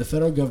the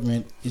federal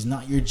government is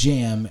not your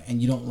jam and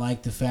you don't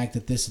like the fact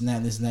that this and that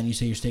and this and that, and you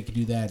say your state could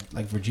do that,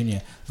 like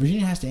Virginia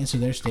has to answer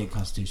their state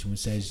constitution, which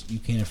says you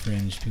can't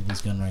infringe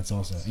people's gun rights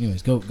also.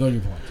 Anyways, go to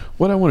your point.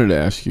 What I wanted to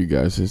ask you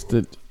guys is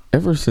that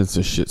ever since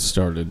this shit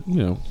started,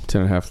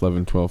 10.5,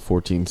 11, 12,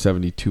 14,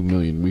 72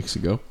 million weeks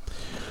ago,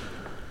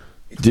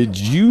 did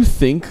you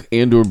think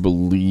and or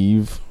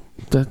believe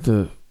that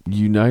the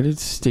United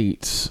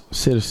States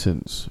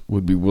citizens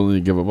would be willing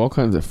to give up all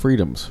kinds of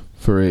freedoms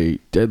for a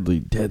deadly,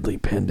 deadly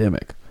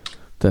pandemic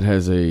that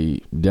has a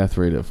death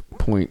rate of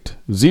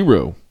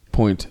 0.03?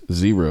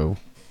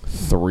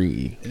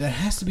 That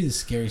has to be the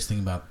scariest thing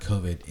about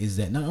COVID is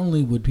that not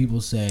only would people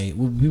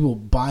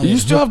buy it. You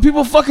still have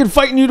people fucking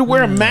fighting you to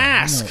wear a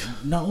mask.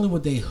 Not only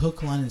would they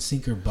hook, line, and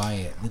sinker buy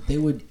it, that they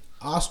would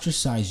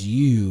ostracize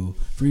you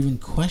for even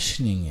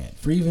questioning it,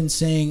 for even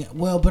saying,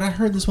 well, but I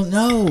heard this one.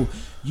 No,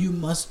 you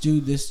must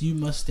do this. You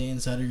must stay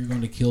inside or you're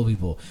going to kill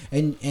people.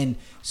 And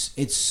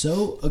it's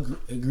so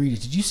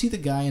egregious. Did you see the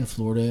guy in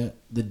Florida,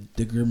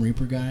 the Grim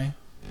Reaper guy?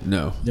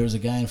 No. There was a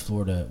guy in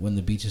Florida when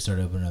the beaches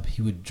started opening up.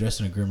 He would dress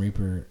in a Grim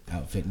Reaper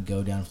outfit and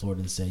go down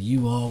Florida and say,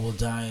 you all will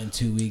die in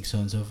 2 weeks, so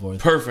on and so forth.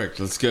 Perfect.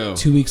 Let's go.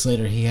 2 weeks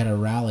later, he had a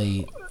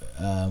rally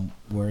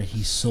where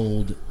he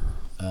sold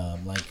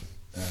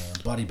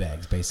body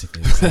bags,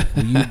 basically. It's like,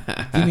 will you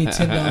give me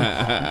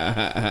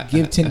 $10?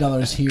 Give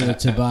 $10 here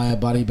to buy a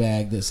body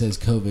bag that says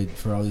COVID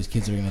for all these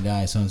kids that are going to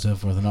die, so on and so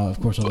forth. And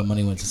of course, all the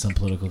money went to some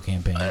political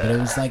campaign. But it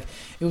was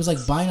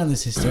like buying on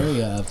this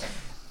hysteria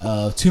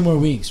of 2 more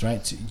weeks,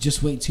 right?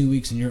 Just wait 2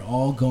 weeks and you're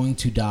all going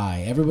to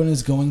die. Everyone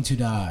is going to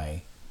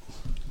die.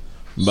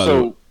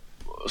 So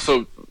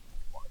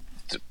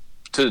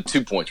to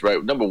 2 points,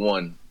 right? Number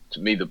one, to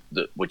me,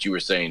 the what you were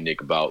saying,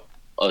 Nick, about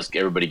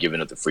everybody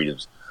giving up their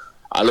freedoms.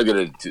 I look at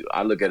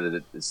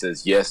it. It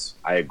says, yes,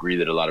 I agree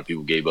that a lot of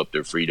people gave up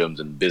their freedoms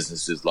and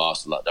businesses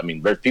lost a lot. I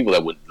mean, there's people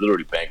that went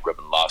literally bankrupt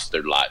and lost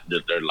their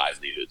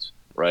livelihoods.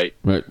 Right.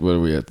 Right. What are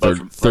we at?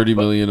 30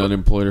 million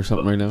unemployed or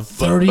something right now?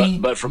 30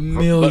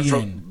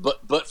 million.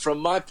 But from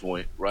my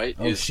point, right?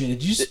 Oh shit!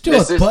 Did you just do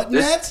a button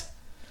that?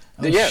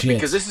 Oh, yeah, shit.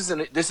 Because this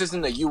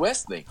isn't a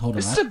U.S. thing.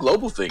 This is a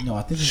global thing. No,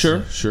 I think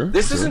sure.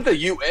 This isn't the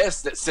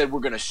U.S. that said we're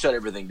going to shut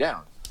everything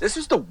down. This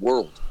is the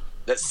world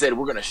that said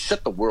we're going to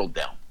shut the world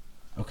down.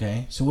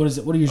 Okay, so what is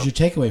it? What is your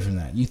takeaway from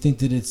that? You think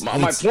that it's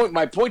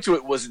my point to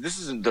it was this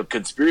isn't the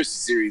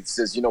conspiracy theory that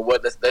says, you know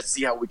what, let's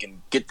see how we can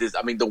get this.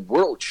 I mean, the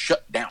world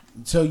shut down.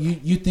 So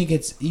you think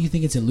it's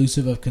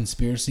elusive of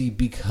conspiracy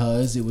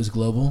because it was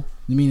global?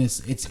 I mean,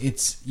 it's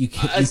you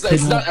can't.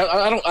 It's not.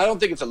 I don't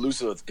think it's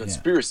elusive of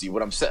conspiracy. Yeah.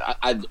 What I'm saying,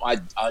 I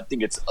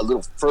think it's a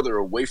little further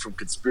away from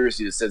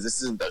conspiracy that says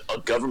this isn't a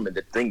government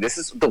thing. This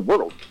is the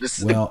world. This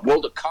is the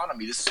world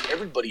economy. This is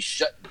everybody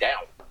shut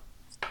down,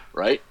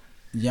 right?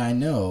 Yeah, I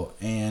know,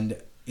 and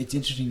it's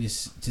interesting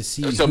to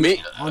see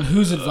on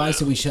whose advice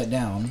did we shut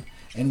down,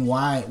 and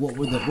why? What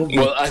were the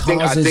Well, I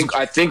causes?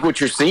 think what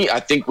you're seeing. I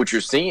think what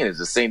you're seeing is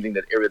the same thing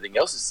that everything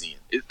else is seeing.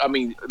 I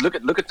mean, look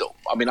at the.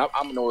 I mean,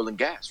 I'm in oil and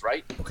gas,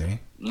 right? Okay.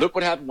 Look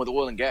what happened with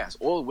oil and gas.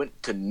 Oil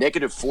went to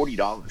negative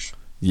 $40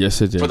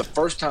 Yes, it did. for the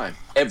first time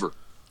ever.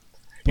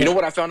 You know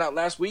what I found out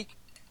last week?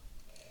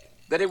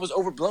 That it was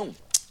overblown.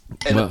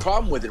 And Well- the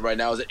problem with it right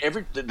now is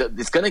that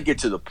it's going to get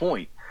to the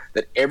point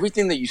that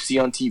everything that you see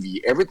on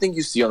TV, everything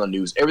you see on the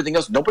news, everything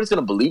else, nobody's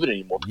going to believe it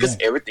anymore because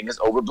everything is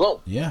overblown.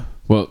 Yeah.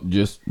 Well,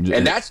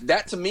 And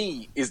that to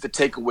me is the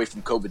takeaway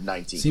from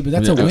COVID-19. See, but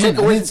that's a The win.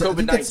 takeaway from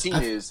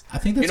COVID-19 is I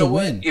think that's you know a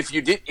what? win. If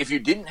you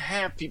didn't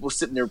have people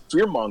sitting there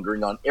fear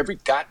mongering on every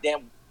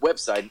goddamn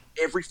website,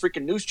 every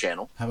freaking news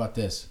channel, How about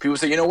this? people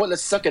say, you know what?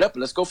 Let's suck it up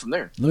and let's go from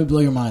there. Let me blow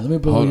your mind. Let me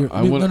blow Hold your.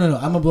 on, I wanna- no.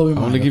 I'm gonna blow your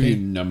I mind. want to give okay? you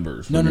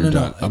numbers. No, when no, you're no,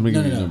 done. no. I'm going to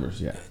No, give no, you no.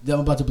 numbers, yeah. I'm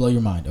about to blow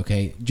your mind.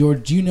 Okay,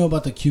 George, do you know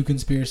about the Q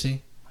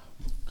conspiracy?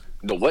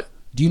 The what?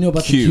 Do you know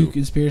about Q. the Q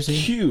conspiracy?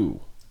 Q.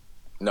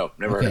 No,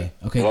 never Okay, heard of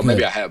it. okay, Well, good.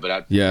 maybe I have,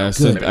 but Yeah, I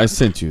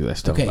sent you that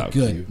stuff Okay, about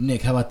good. Q.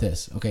 Nick, how about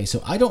this? Okay,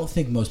 so I don't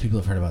think most people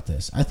have heard about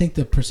this. I think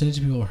the percentage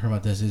of people who have heard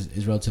about this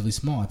is relatively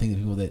small. I think the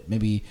people that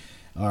maybe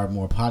are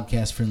more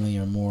podcast friendly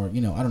or more, I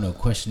don't know,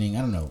 questioning,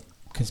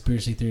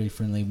 conspiracy theory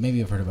friendly, maybe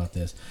have heard about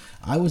this.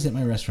 I was at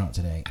my restaurant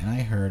today and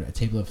I heard a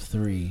table of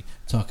three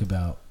talk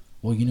about,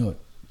 well, you know what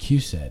Q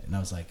said? And I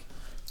was like,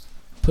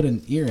 put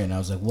an ear in. I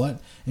was like, what?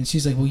 And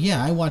she's like, well,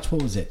 yeah, I watched,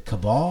 what was it,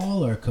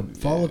 Cabal or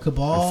Follow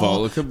Cabal?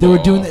 Follow They were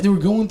Cabal. doing that. They were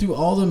going through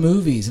all the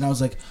movies, and I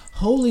was like,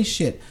 holy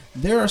shit!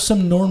 There are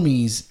some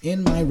normies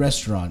in my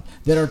restaurant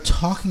that are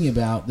talking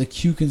about the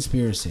Q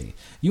conspiracy.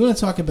 You want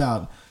to talk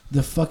about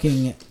the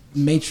fucking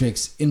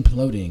Matrix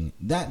imploding?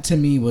 That to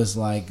me was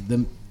like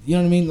the. You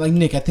know what I mean? Like,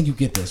 Nick, I think you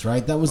get this,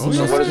 right? That was the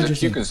So most what is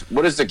interesting.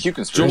 the Q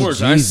conspiracy?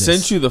 George, I Jesus.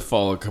 sent you the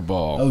Fall of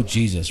Cabal. Oh,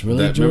 Jesus. Really,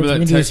 That, George? remember We're that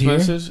gonna do this text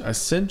here? message? I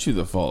sent you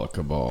the Fall of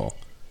Cabal.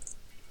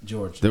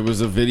 George. There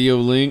was a video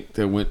link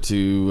that went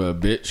to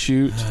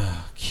BitChute.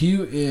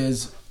 Q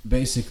is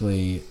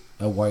basically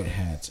a white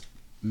hat.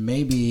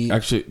 Maybe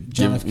Actually,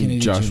 John F. Kennedy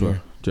Joshua. Jr.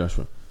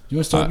 Joshua. You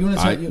want to start? You want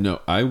to start?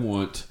 No, I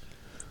want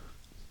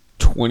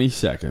 20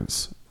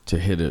 seconds to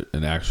hit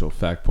an actual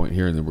fact point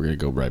here, and then we're going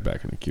to go right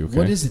back in the queue. Okay?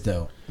 What is it,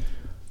 though?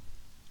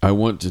 I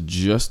want to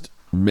just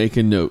make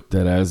a note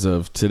that as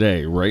of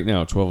today, right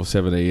now,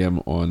 12:07 a.m.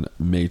 on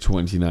May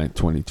 29th,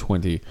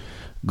 2020,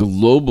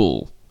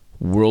 global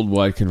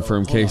worldwide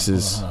confirmed Hold on,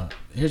 cases. hold on.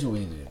 Here's what we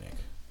need to do, Nick.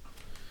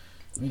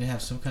 We need to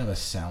have some kind of a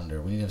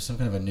sounder. We need to have some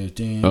kind of a news.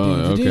 Ding, Oh,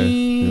 ding, okay.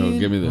 ding. No,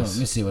 give me Hold on, this. let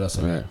me see what else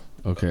I All got. right.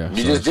 Okay.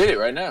 You just did it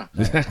right now.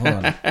 All right,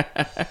 hold on.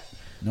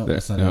 No,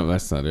 that's not No, it.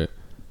 that's not it.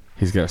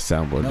 He's got a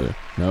soundboard Nope. there.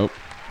 Nope.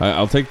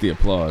 I'll take the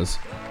applause.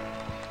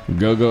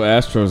 Go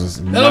Astros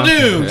is That'll not-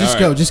 do. All Just right.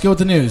 go. Just go with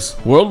the news.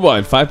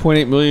 Worldwide,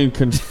 5.8 million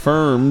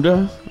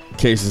confirmed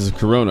cases of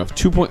corona,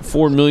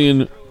 2.4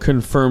 million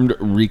confirmed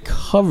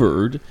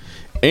recovered,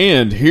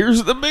 and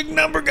here's the big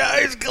number,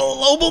 guys: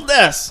 global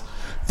deaths,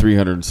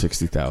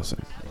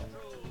 360,000.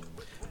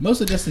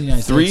 Most of the deaths in the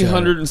United States.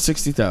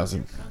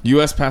 360,000.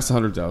 U.S. passed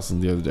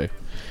 100,000 the other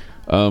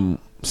day.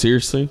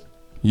 Seriously,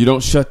 you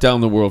don't shut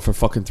down the world for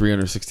fucking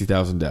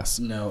 360,000 deaths.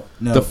 No.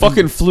 The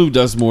fucking flu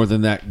does more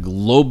than that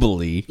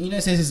globally. The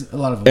United States is a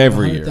lot of them.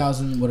 Every year.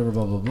 100,000, whatever,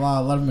 blah, blah, blah.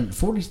 A lot of them,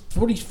 40 At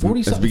the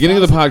something. beginning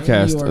of the thousand in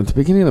New podcast, York. at the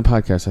beginning of the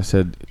podcast, I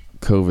said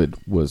COVID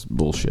was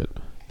bullshit.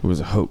 It was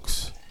a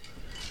hoax.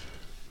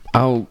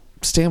 I'll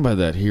stand by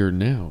that here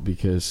now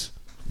because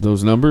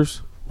those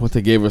numbers, what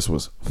they gave us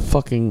was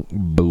fucking The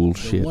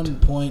bullshit.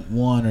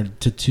 1.1 or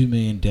to 2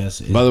 million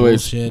deaths is By the way,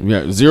 bullshit.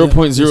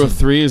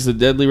 0.03 is the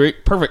deadly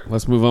rate. Perfect.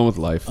 Let's move on with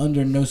life.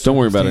 Under no Don't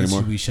worry about it circumstance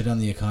anymore. should we shut down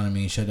the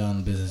economy, shut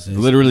down businesses.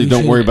 Literally, We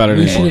don't should- worry about it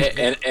we anymore.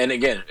 should- And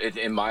again,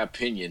 in my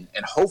opinion,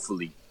 and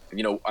hopefully,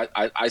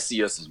 I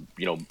see us as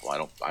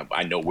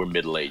I know we're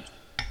middle aged.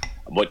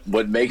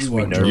 What makes You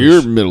me are, nervous?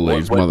 You're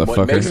middle-aged, What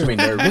motherfucker. makes me Way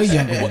younger nervous?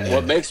 than that.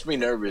 What makes me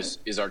nervous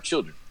is our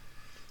children.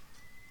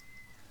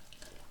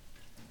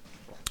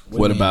 What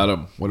What do you about mean?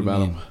 them? What do you about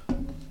mean?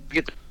 them?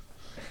 Get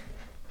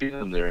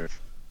them there.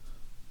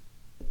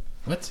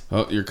 What?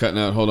 Oh, you're cutting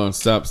out. Hold on.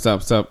 Stop.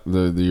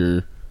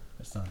 Your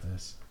That's not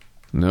this.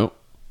 nope.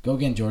 Go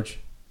again, George.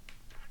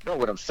 No,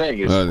 what I'm saying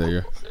is, Oh,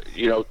 there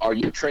you go. are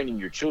you training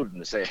your children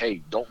to say,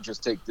 hey, don't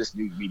just take this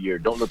news media, or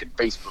don't look at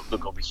Facebook,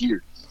 look over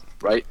here,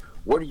 right?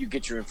 Where do you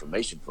get your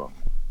information from?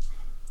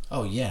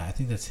 Oh, yeah. I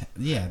think that's...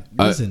 Yeah.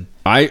 Listen.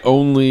 I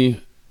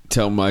only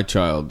tell my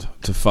child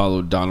to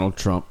follow Donald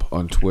Trump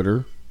on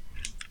Twitter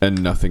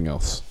and nothing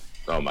else.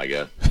 Oh my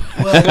God!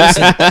 Well,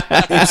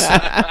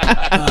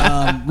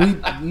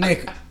 listen.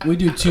 Nick, we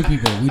do two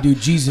people. We do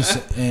Jesus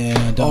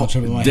and Donald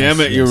Trump in my Damn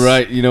house. it, you're Yes.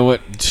 right. You know what?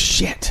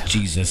 Shit.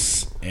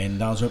 Jesus and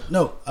Donald Trump.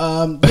 No,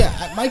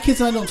 yeah, my kids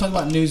and I don't talk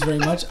about news very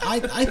much. I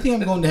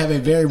think I'm going to have a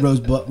very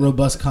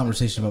robust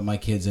conversation about my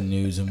kids and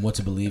news and what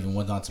to believe and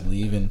what not to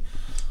believe, and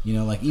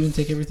even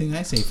take everything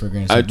I say for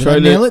granted. I Did I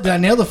tried nail to- it? Did I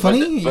nail the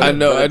funny? But I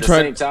know, at I the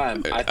tried- same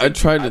time, I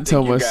tried to think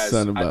tell you my guys-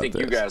 son I about think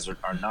you this. guys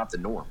are not the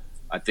norm.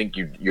 I think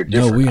you're No,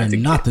 different. we I are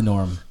think not the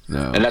norm.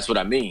 No. and that's what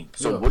I mean.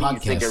 So We're what do you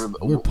think?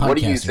 we're What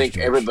do you podcasters, think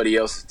George. everybody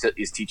else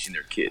is teaching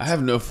their kids? I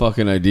have no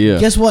fucking idea.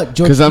 Guess what,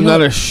 George? Because I'm You know-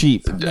 not a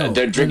sheep.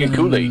 They're drinking no,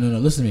 Kool-Aid. No,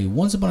 listen to me.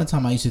 Once upon a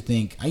time, I used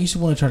to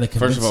want to try to convince.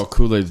 First of all,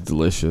 Kool-Aid's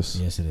delicious.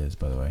 yes, it is.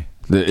 By the way,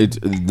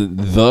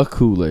 The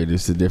Kool-Aid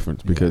is the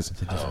difference because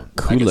it's a different.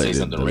 I can Kool-Aid say is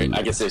something. I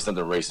delicious. can say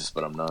something racist,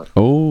 but I'm not.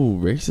 Oh,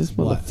 racist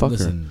What? motherfucker.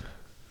 Listen,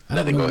 I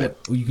don't Nothing, know go ahead.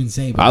 what you can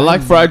say. But I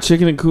like fried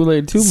chicken and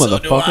Kool-Aid too,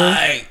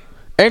 motherfucker.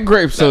 And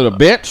grape soda,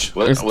 bitch.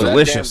 Well, It's well,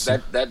 delicious.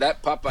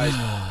 That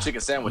Popeye's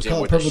chicken sandwich ain't Call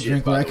it worth purple the shit.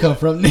 drink by where I the come way.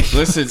 from. Nick.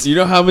 Listen, you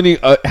know how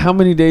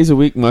many days a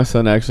week my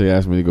son actually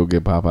asked me to go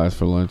get Popeyes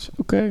for lunch?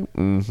 Okay.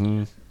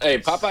 Mm-hmm. Hey,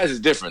 Popeyes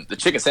is different. The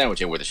chicken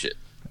sandwich ain't worth the shit.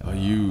 Oh,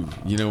 you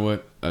know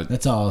what?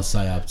 That's all a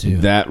psyop too.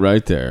 That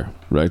right there.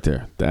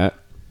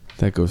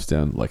 That goes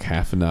down like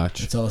half a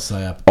notch. It's all a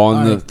psyop.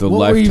 On All the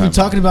what were you even Lifetime.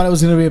 talking about? It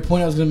was going to be a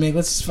point I was going to make.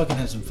 Let's just fucking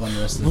have some fun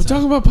the rest of the We're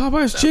time. talking about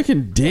Popeye's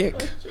chicken,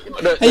 dick.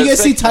 Hey, you guys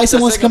see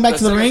Tyson wants to come back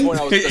to the ring?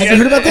 Have you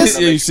heard about this?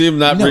 Yeah, you see him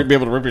not No. be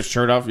able to rip his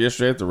shirt off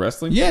yesterday at the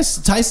wrestling? Yes,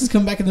 Tyson's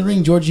come back in the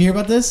ring. George, you hear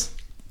about this?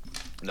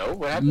 No,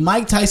 what happened?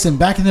 Mike Tyson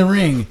back in the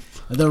ring,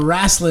 the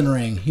wrestling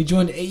ring. He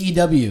joined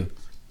AEW.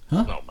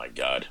 Oh my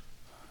god.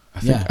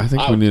 Yeah. I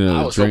think we need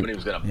I a was hoping drink. he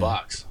was gonna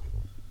box.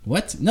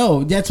 What?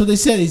 No, that's what they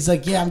said. He's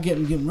like, yeah, I'm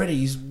getting ready.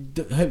 He's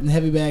hitting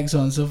heavy bags, so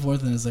on and so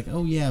forth. And it's like,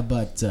 oh yeah,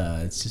 but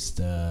it's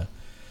just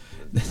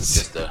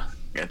Just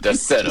the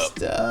setup.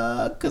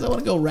 because I want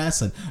to go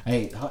wrestling.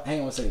 Hey, hang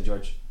on one second,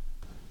 George.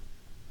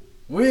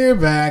 We're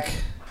back.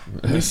 We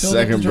filled up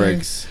Second the break.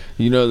 drinks.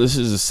 You know, this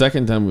is the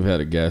second time we've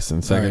had a guest,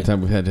 and second Right. time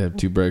we've had to have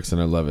 2 breaks,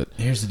 and I love it.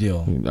 Here's the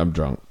deal. I'm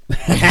drunk.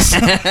 I'm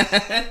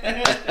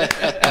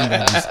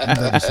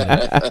glad you said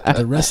it.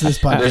 The rest of this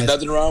There's podcast.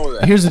 nothing wrong with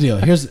that. Here's the deal.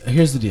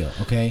 Here's the deal.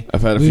 Okay.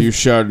 I've had a few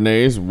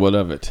Chardonnays. What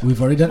of it?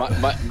 We've already done.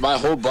 My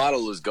whole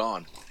bottle is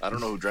gone. I don't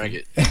know who drank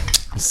it.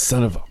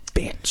 Son of a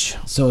bitch.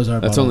 So is our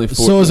That's bottle. only 4.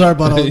 So is our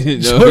bottle. No,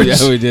 George.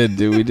 yeah, we did,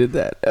 dude. We did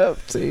that. Oh,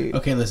 see.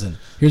 Okay, listen.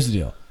 Here's the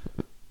deal.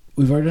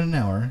 We've already done an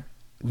hour.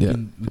 We Yeah.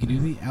 can do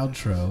the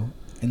outro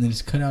and then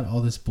just cut out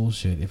all this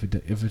bullshit if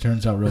it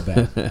turns out real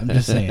bad. I'm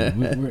just saying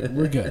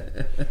we're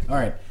good. All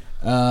right.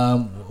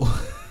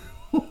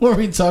 What were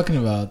we talking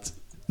about?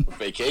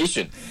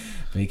 Vacation.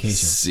 Vacation.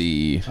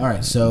 See. All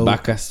right. So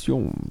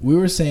Vacation. we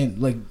were saying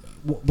like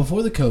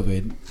before the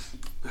COVID,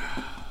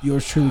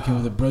 yours truly came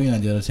with a brilliant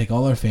idea to take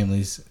all our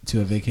families to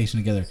a vacation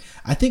together.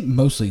 I think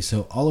mostly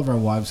so all of our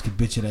wives could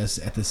bitch at us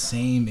at the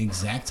same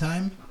exact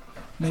time,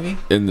 maybe.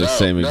 In the No,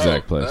 same no,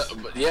 exact place.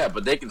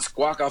 but they can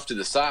squawk off to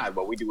the side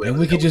while we do whatever. And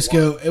we the could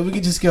hell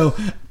just go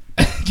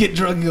get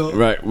drunk and go.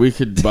 Right. We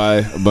could buy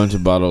a bunch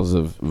of bottles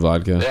of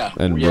vodka Yeah,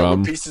 and yeah,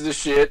 rum. we're pieces of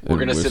shit. We're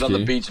and gonna sit on the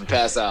whiskey. beach and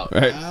pass out.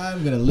 Right.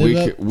 I'm gonna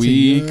live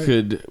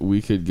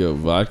We could go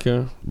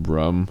vodka,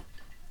 rum,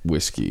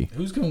 whiskey.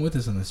 Who's going with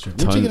us on this trip?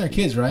 We're Ton- taking our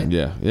kids, right?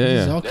 Yeah, This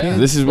is yeah, all yeah. kids?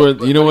 This is where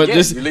But you know what again,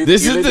 this you leave-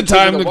 this you is leave the the kids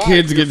time with the the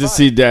kids wife, get to you're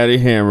see fine. Daddy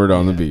hammered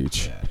on the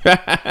beach.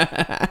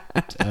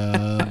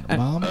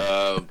 Mom.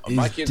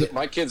 My Is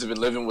kids have been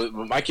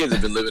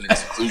living in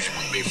seclusion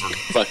with me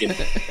for fucking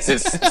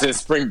since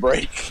spring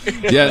break.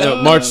 Yeah,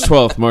 no, March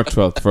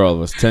 12th for all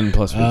of us. 10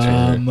 plus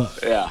weeks.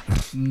 Yeah.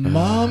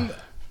 Mom,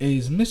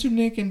 is Mr.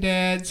 Nick and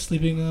Dad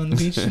sleeping on the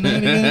beach tonight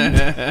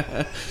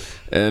again?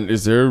 And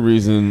is there a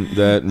reason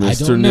that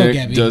Mr. don't know, Nick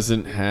Gabby.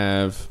 doesn't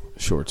have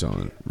shorts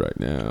on right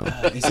now?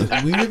 Is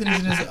it weird that he's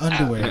in his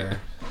underwear?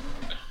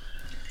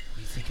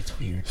 We think it's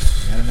weird.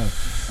 I don't know.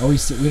 Oh, we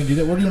don't do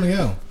that. Where do you want to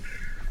go?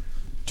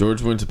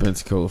 George went to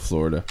Pensacola,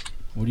 Florida.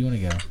 Where do you want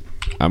to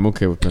go? I'm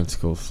okay with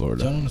Pensacola, Don't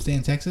Florida. want to stay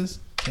in Texas?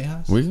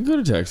 Tejas? We can go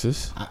to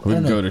Texas. I We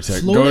can don't go know. to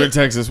Texas. Florida- Go to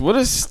Texas. What a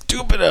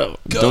stupido.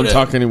 Don't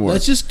talk anymore.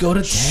 Let's just go to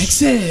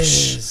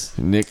Texas.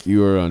 Nick,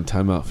 you are on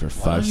timeout for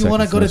 5 don't seconds. you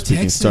wanna go No to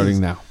speaking, Texas? Starting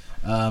now.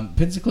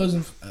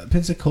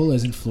 Pensacola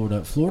is in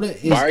Florida. Florida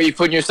is Why are you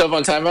putting yourself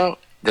on timeout?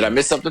 Did I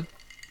miss something?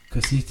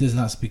 because he does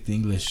not speak the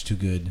English too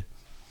good.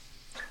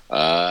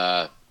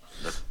 I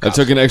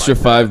took an extra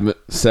 5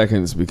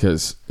 seconds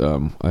because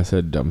I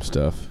said dumb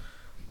stuff.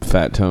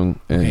 Fat tongue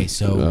and Okay,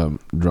 so-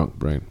 drunk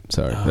brain.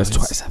 Sorry. Oh, That's it's-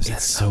 twice I've said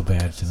It's it. so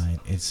bad tonight.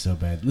 It's so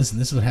bad. Listen,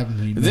 this is what happens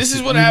when you. This mess-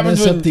 is what you happens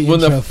mess up when the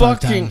intro 5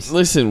 fucking times.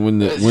 listen when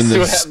the This when is the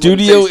what happens when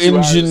studio it takes 2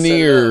 hours to set it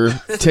engineer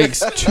up.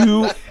 takes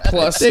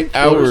 2+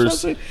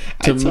 hours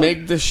to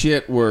make the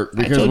shit work.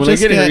 Because told when I get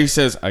Jessica- here, he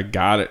says, "I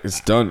got it.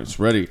 It's done. It's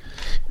ready,"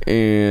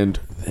 and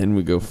then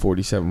we go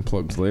 47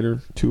 plugs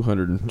later,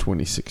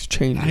 226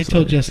 changes. I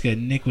told later. Jessica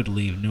Nick would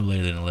leave no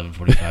later than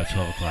 11:45,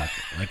 12 o'clock.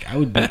 Like I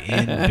would be in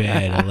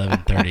bed at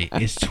 11:30.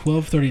 It's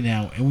 12:30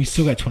 now, and we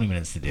still got 20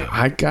 minutes to do.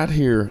 I got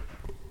here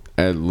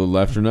at a little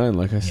after 9,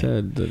 like I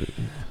said.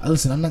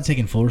 Listen, I'm not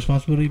taking full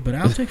responsibility, but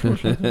I'll take full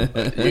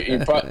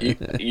responsibility.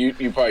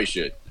 You probably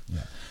should.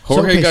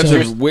 Jorge okay, got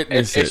so- to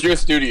witness It's it your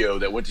studio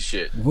that went to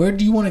shit. Where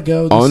do you want to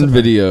go this on summer?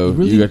 video.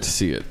 Really- You got to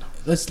see it.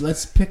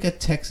 Let's pick a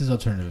Texas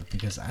alternative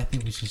because I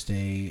think we should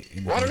stay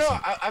in. Well, I don't know.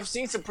 Texas. I've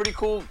seen some pretty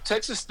cool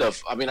Texas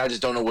stuff. I mean, I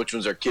just don't know which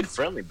ones are kid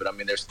friendly. But I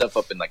mean, there's stuff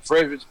up in like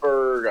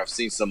Fredericksburg. I've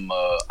seen some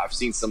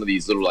of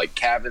these little like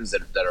cabins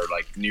that are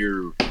like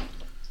near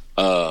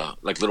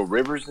like little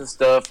rivers and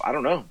stuff. I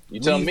don't know. You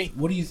tell me.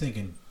 What are you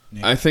thinking,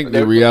 Nick? I think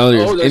the reality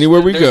is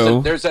anywhere we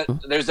go. There's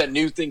that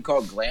new thing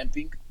called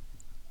glamping.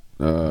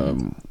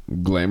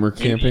 Glamour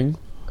camping.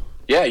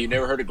 Yeah, you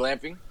never heard of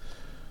glamping?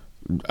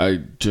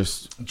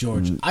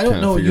 George, I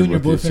don't know what you and your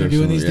boyfriend are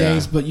doing these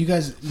days, but you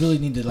guys really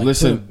need to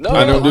listen.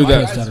 I don't do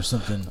that. Out or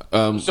something.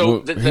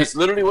 That's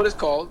literally what it's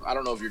called. I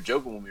don't know if you're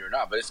joking with me or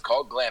not, but it's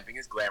called glamping.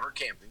 It's glamour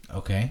camping.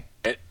 Okay.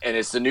 And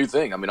it's the new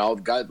thing. I mean, all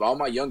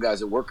my young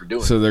guys at work are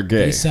doing. So they're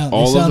gay. They sound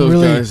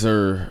guys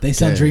are. They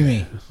sound gay.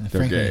 dreamy. They're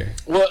frankly. gay.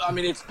 Well, I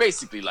mean, it's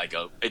basically like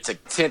it's a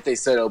tent they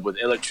set up with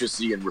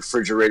electricity and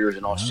refrigerators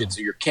and all shit.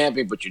 So you're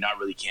camping, but you're not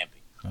really camping.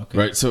 Okay.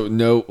 Right. So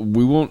no,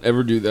 we won't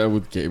ever do that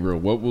with Gabriel.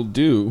 What we'll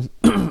do,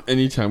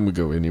 anytime we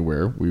go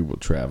anywhere, we will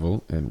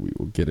travel and we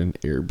will get an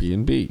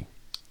Airbnb,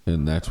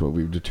 and that's what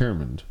we've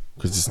determined.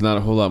 Because it's not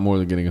a whole lot more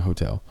than getting a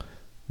hotel,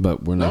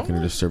 but we're not going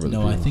to disturb other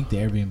people. I think the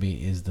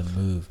Airbnb is the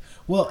move.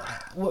 Well,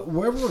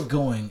 wherever we're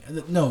going,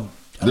 no.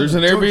 There's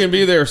an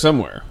Airbnb there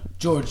somewhere.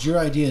 George, your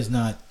idea is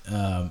not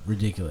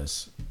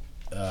ridiculous.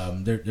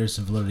 There's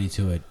some validity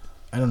to it.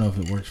 I don't know if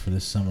it works for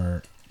this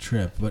summer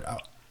trip,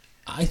 but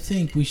I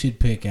think we should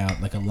pick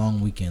out like a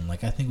long weekend.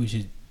 Like I think we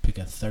should pick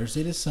a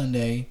Thursday to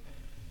Sunday.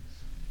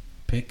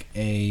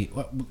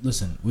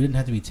 Listen, we didn't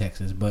have to be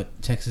Texas,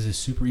 but Texas is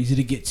super easy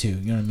to get to.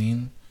 You know what I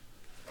mean?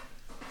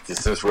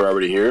 Since we're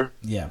already here?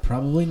 Yeah,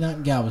 probably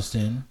not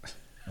Galveston.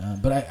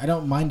 But I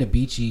don't mind a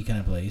beachy kind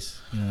of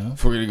place, you know.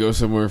 If we're gonna go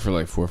somewhere for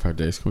like 4 or 5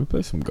 days, can we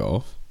play some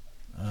golf?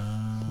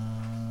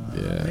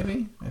 Yeah,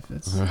 maybe if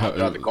it's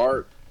got the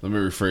cart. Let me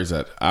rephrase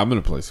that. I'm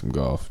gonna play some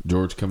golf.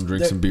 George, come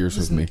drink some beers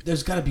with me.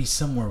 There's got to be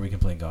somewhere we can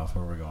play golf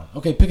where we're going.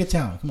 Okay, pick a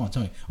town. Come on,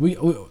 tell me.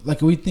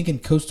 Are we thinking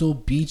coastal,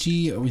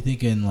 beachy? Are we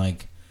thinking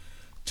like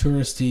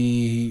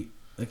touristy?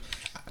 Like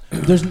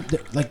there's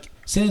like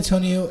San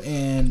Antonio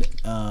and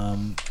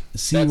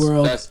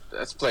SeaWorld.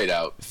 That's played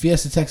out.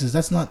 Fiesta, Texas.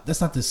 That's not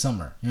this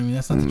summer. You know what I mean?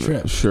 That's not the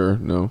trip. Sure,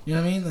 no. You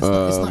know what I mean?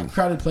 It's not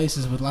crowded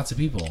places with lots of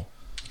people.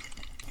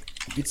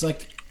 It's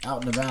like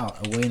out and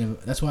about, away.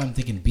 That's why I'm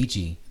thinking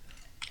beachy.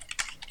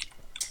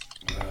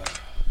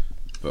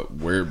 But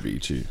where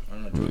beachy?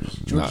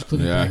 George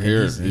I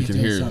hear it. You can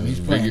hear it. He's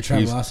playing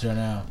Travelocity right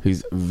now.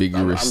 He's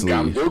vigorously.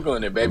 I'm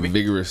Googling it, baby.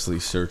 Vigorously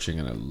searching,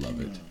 and I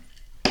love it.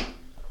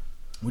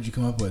 What'd you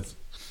come up with?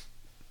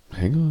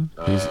 Hang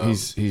on.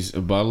 He's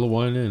a bottle of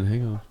wine in.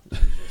 Hang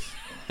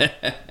on.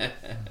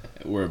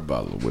 We're a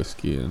bottle of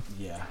whiskey in.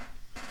 Yeah.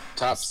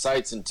 Top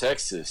sites in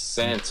Texas: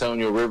 San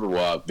Antonio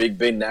Riverwalk, Big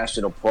Bend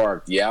National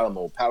Park, The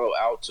Alamo,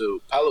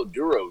 Palo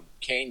Duro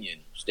Canyon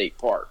State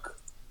Park.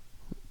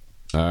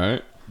 All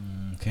right.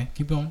 Okay,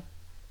 keep going.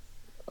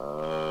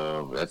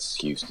 That's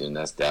Houston.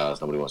 That's Dallas.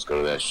 Nobody wants to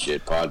go to that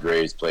shit.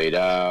 Padres played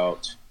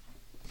out.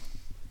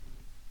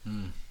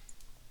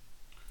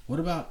 What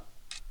about?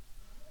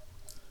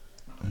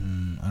 I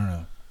don't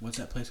know. What's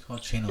that place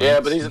called? Chain of Yeah,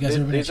 Lakes? but You guys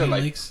ever been to these are Chain of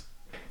like Lakes?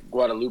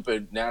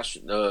 Guadalupe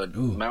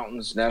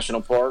Mountains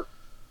National Park.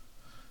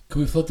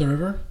 Can we float the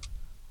river?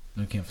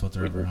 No, we can't float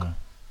the river, huh?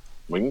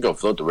 We can go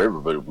float the river,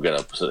 but we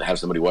gotta have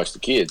somebody watch the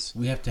kids.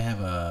 We have to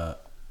have a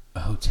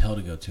hotel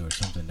to go to or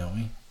something, don't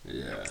we?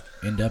 Yeah.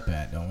 End up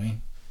at, don't we?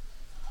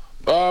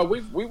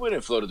 We went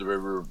and floated the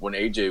river when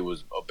AJ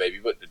was a baby,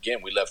 but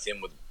again, we left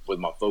him with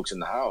my folks in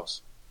the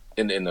house,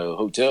 in the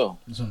hotel.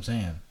 That's what I'm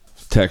saying.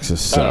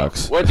 Texas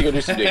sucks. We'll have to go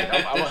do some digging.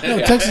 No,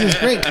 Texas is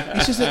great.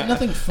 It's just that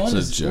nothing fun It's a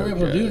is joke, we're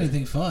able to do yeah.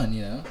 anything fun,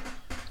 you know.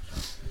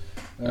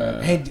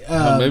 Hey,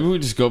 Maybe we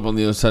just go up on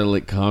the other side of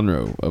Lake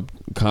Conroe,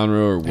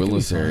 or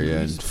Willis fun. area,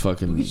 and We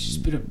fucking could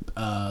just put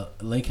a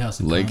lake house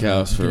in lake Conroe,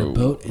 house get for a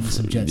boat and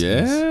some jet skis.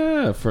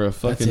 Yeah, for a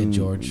fucking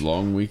George.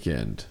 long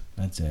weekend.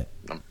 That's it.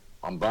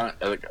 I'm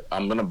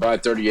gonna buy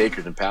 30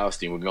 acres in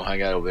Palestine. We're gonna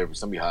hang out over there. It's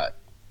gonna be hot.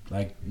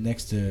 Like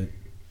next to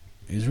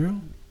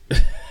Israel?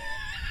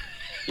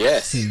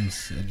 Yes,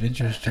 Seems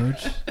adventurous,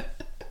 George.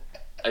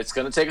 it's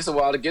gonna take us a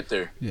while to get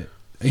there. Yeah.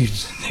 Are you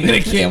taking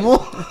a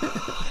camel?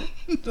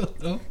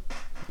 No.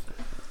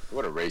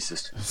 What a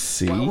racist!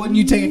 See, Why wouldn't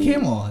you take a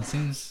camel? It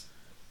seems.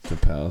 to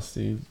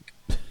Palestine.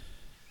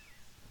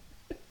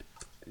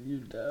 You're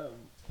dumb.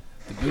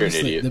 You're an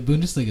idiot. The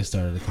Bundesliga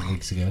started a couple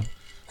weeks ago.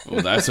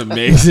 Well, that's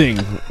amazing.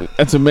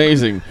 That's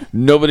amazing.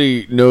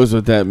 Nobody knows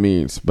what that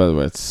means. By the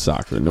way, it's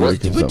soccer. Nobody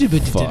gives a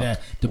fuck.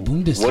 The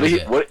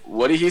Bundesliga.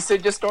 What did he say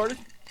just started?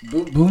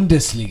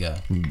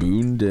 Bundesliga.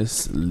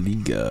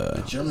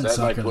 Bundesliga. German Is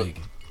that like soccer what- league.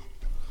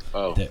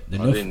 Oh, The I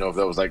didn't know if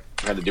that was had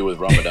to do with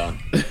Ramadan.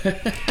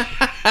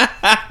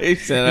 He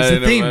said It's I a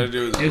didn't theme. know what to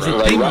do with It was a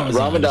Ramadan. theme.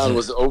 Ramadan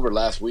was over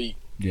last week.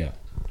 Yeah.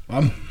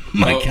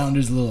 My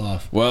calendar's a little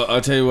off. Well,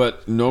 I'll tell you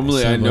what.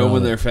 Normally, I So know well.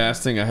 when they're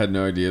fasting. I had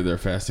no idea they're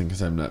fasting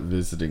because I'm not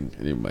visiting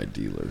any of my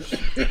dealers.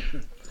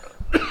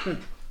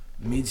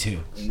 Me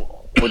too.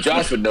 Well,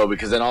 Josh would know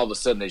because then all of a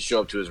sudden they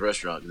show up to his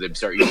restaurant because they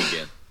start eating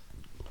again.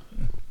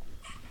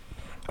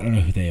 I don't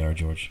know who they are,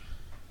 George.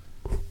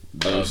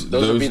 Those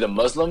would be the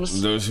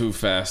Muslims. Those who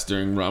fast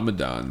during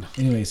Ramadan.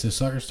 Anyway, so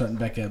soccer's starting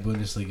back at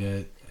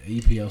Bundesliga.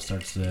 EPL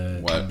starts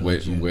the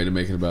Way to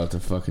make it about the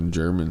fucking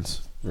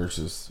Germans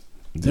versus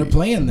They're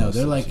playing though.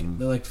 They're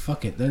like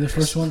fuck it. They're the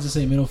first ones to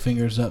say middle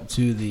fingers up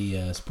to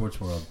the sports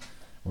world.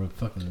 We're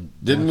fucking.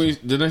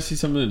 Didn't I see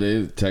something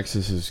today that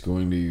Texas is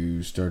going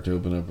to start to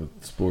open up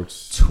with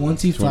sports?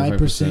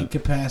 25%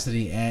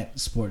 capacity at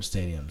sports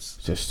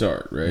stadiums. To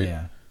start, right?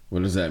 Yeah.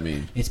 What does that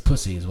mean? It's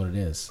pussy, is what it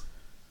is.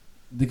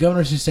 The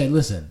governor should say,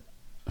 "Listen,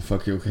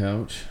 fuck your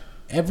couch."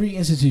 Every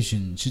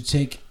institution should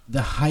take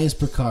the highest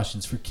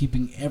precautions for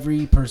keeping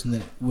every person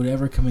that would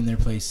ever come in their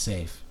place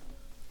safe.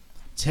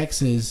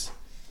 Texas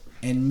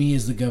and me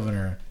as the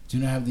governor do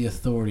not have the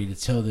authority to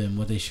tell them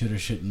what they should or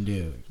shouldn't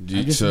do. I'm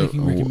just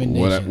making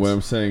recommendations. What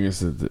I'm saying is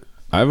that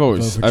I've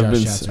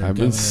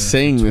been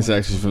saying this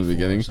actually from the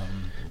beginning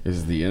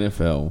is the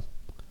NFL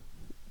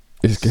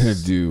is gonna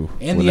do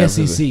and the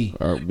SEC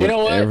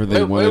whatever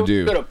they want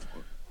to do.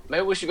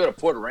 Maybe we should go to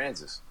Port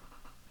Aransas.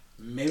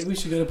 Maybe we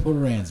should go to Port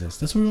Aransas.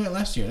 That's where we went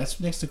last year. That's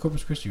next to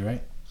Corpus Christi,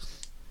 right?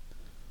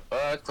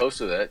 Close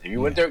to that. You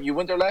went there. You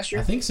went there last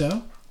year. I think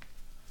so.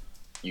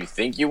 You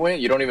think you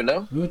went? You don't even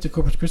know? We went to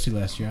Corpus Christi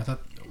last year. I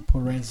thought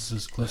Port Aransas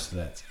was close to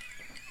that.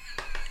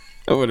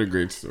 Oh, what a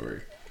great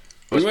story.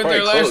 We went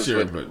there last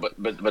year,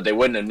 but they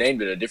wouldn't have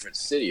named it a different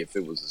city if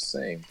it was the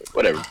same. But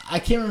whatever. I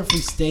can't remember if we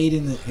stayed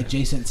in the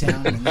adjacent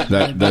town.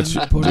 That's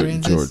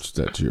George.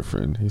 That's your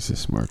friend. He's a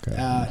smart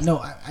guy.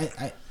 No,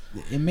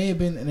 it may have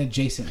been an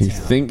adjacent town. He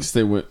thinks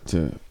they went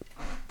to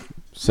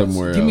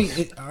somewhere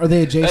else. Are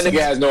they adjacent? That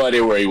nigga has no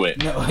idea where he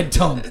went. No, I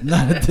don't.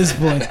 Not at this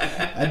point.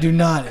 I do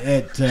not.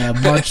 At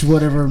March,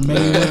 whatever,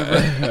 May,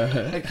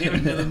 whatever. I can't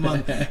remember the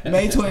month.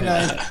 May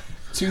 29th,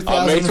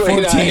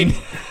 2014.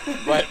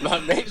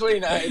 May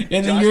 29th.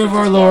 In the year of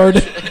our Lord.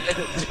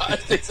 Josh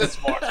thinks it's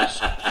March.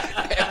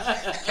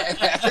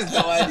 Has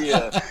no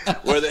idea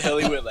where the hell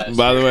he went last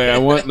By the way, I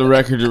want the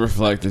record to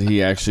reflect that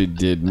he actually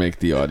did make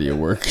the audio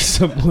work at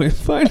some point,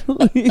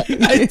 finally.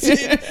 I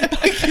did.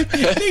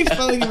 Thanks,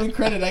 finally give me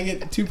credit. I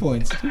get 2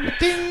 points.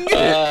 Ding! It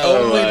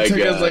only took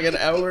us like an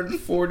hour and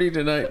 40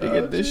 tonight to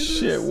get this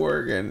shit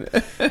working.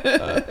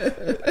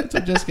 I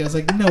told Jessica, I was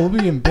like, no, we'll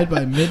be in bed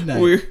by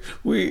midnight.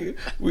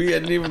 We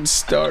hadn't even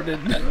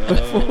started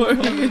before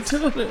you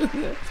told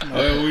us.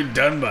 Oh, we're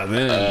done by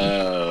then.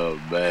 Oh,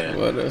 man.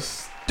 What a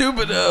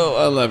stupido.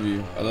 I love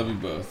you. I love you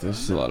both. This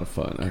is a lot of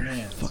fun.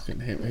 I fucking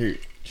hate. Hey,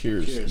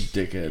 cheers,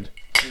 dickhead.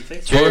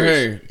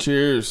 Jorge,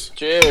 cheers.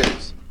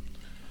 Cheers.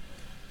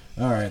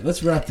 All right,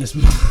 let's wrap this.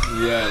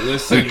 Yeah,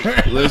 listen.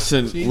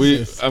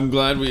 I'm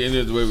glad we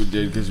ended the way we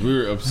did because we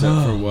were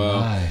upset for a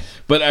while. My.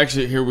 But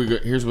actually, here we go.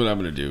 Here's what I'm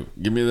gonna do.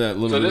 Give me that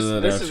little bit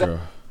of that outro.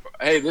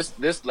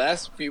 This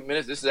last few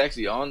minutes, this is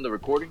actually on the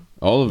recording.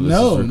 All of this.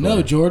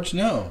 No, George,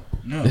 no.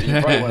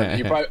 You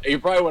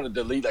probably want to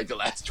delete like the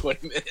last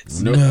 20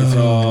 minutes. Nope, it's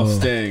all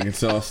staying.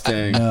 It's all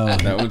staying. No,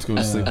 that one's going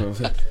to sleep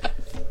over.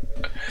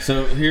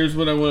 So here's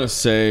what I want to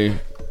say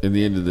in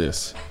the end of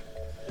this.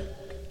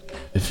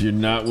 If you're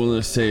not willing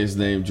to say his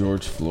name,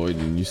 George Floyd,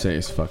 and you say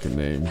his fucking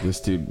name,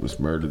 this dude was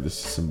murdered.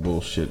 This is some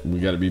bullshit. And we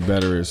got to be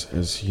better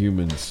as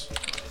humans.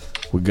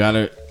 We got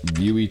to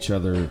view each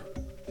other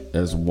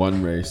as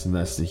one race, and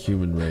that's the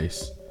human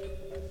race.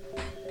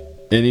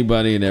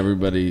 Anybody and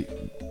everybody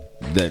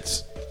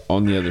that's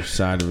on the other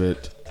side of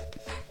it.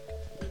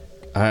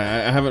 I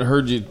haven't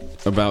heard you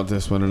about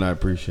this one, and I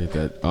appreciate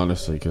that,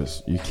 honestly,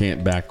 because you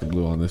can't back the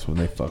blue on this one.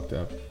 They fucked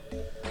up.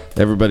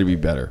 Everybody be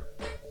better.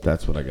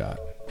 That's what I got.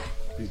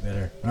 Be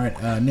better. All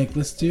right, Nick,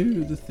 let's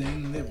do the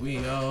thing that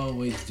we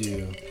always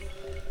do.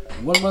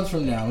 1 month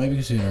from now,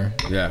 maybe sooner.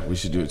 Yeah, we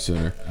should do it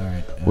sooner. All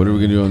right. What are we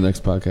going to do on the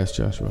next podcast,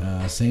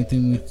 Joshua? Same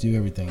thing we do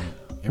everything.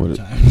 Every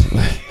time.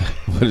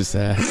 What is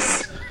that?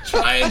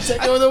 Try and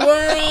take over the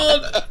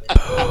world!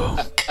 Boom.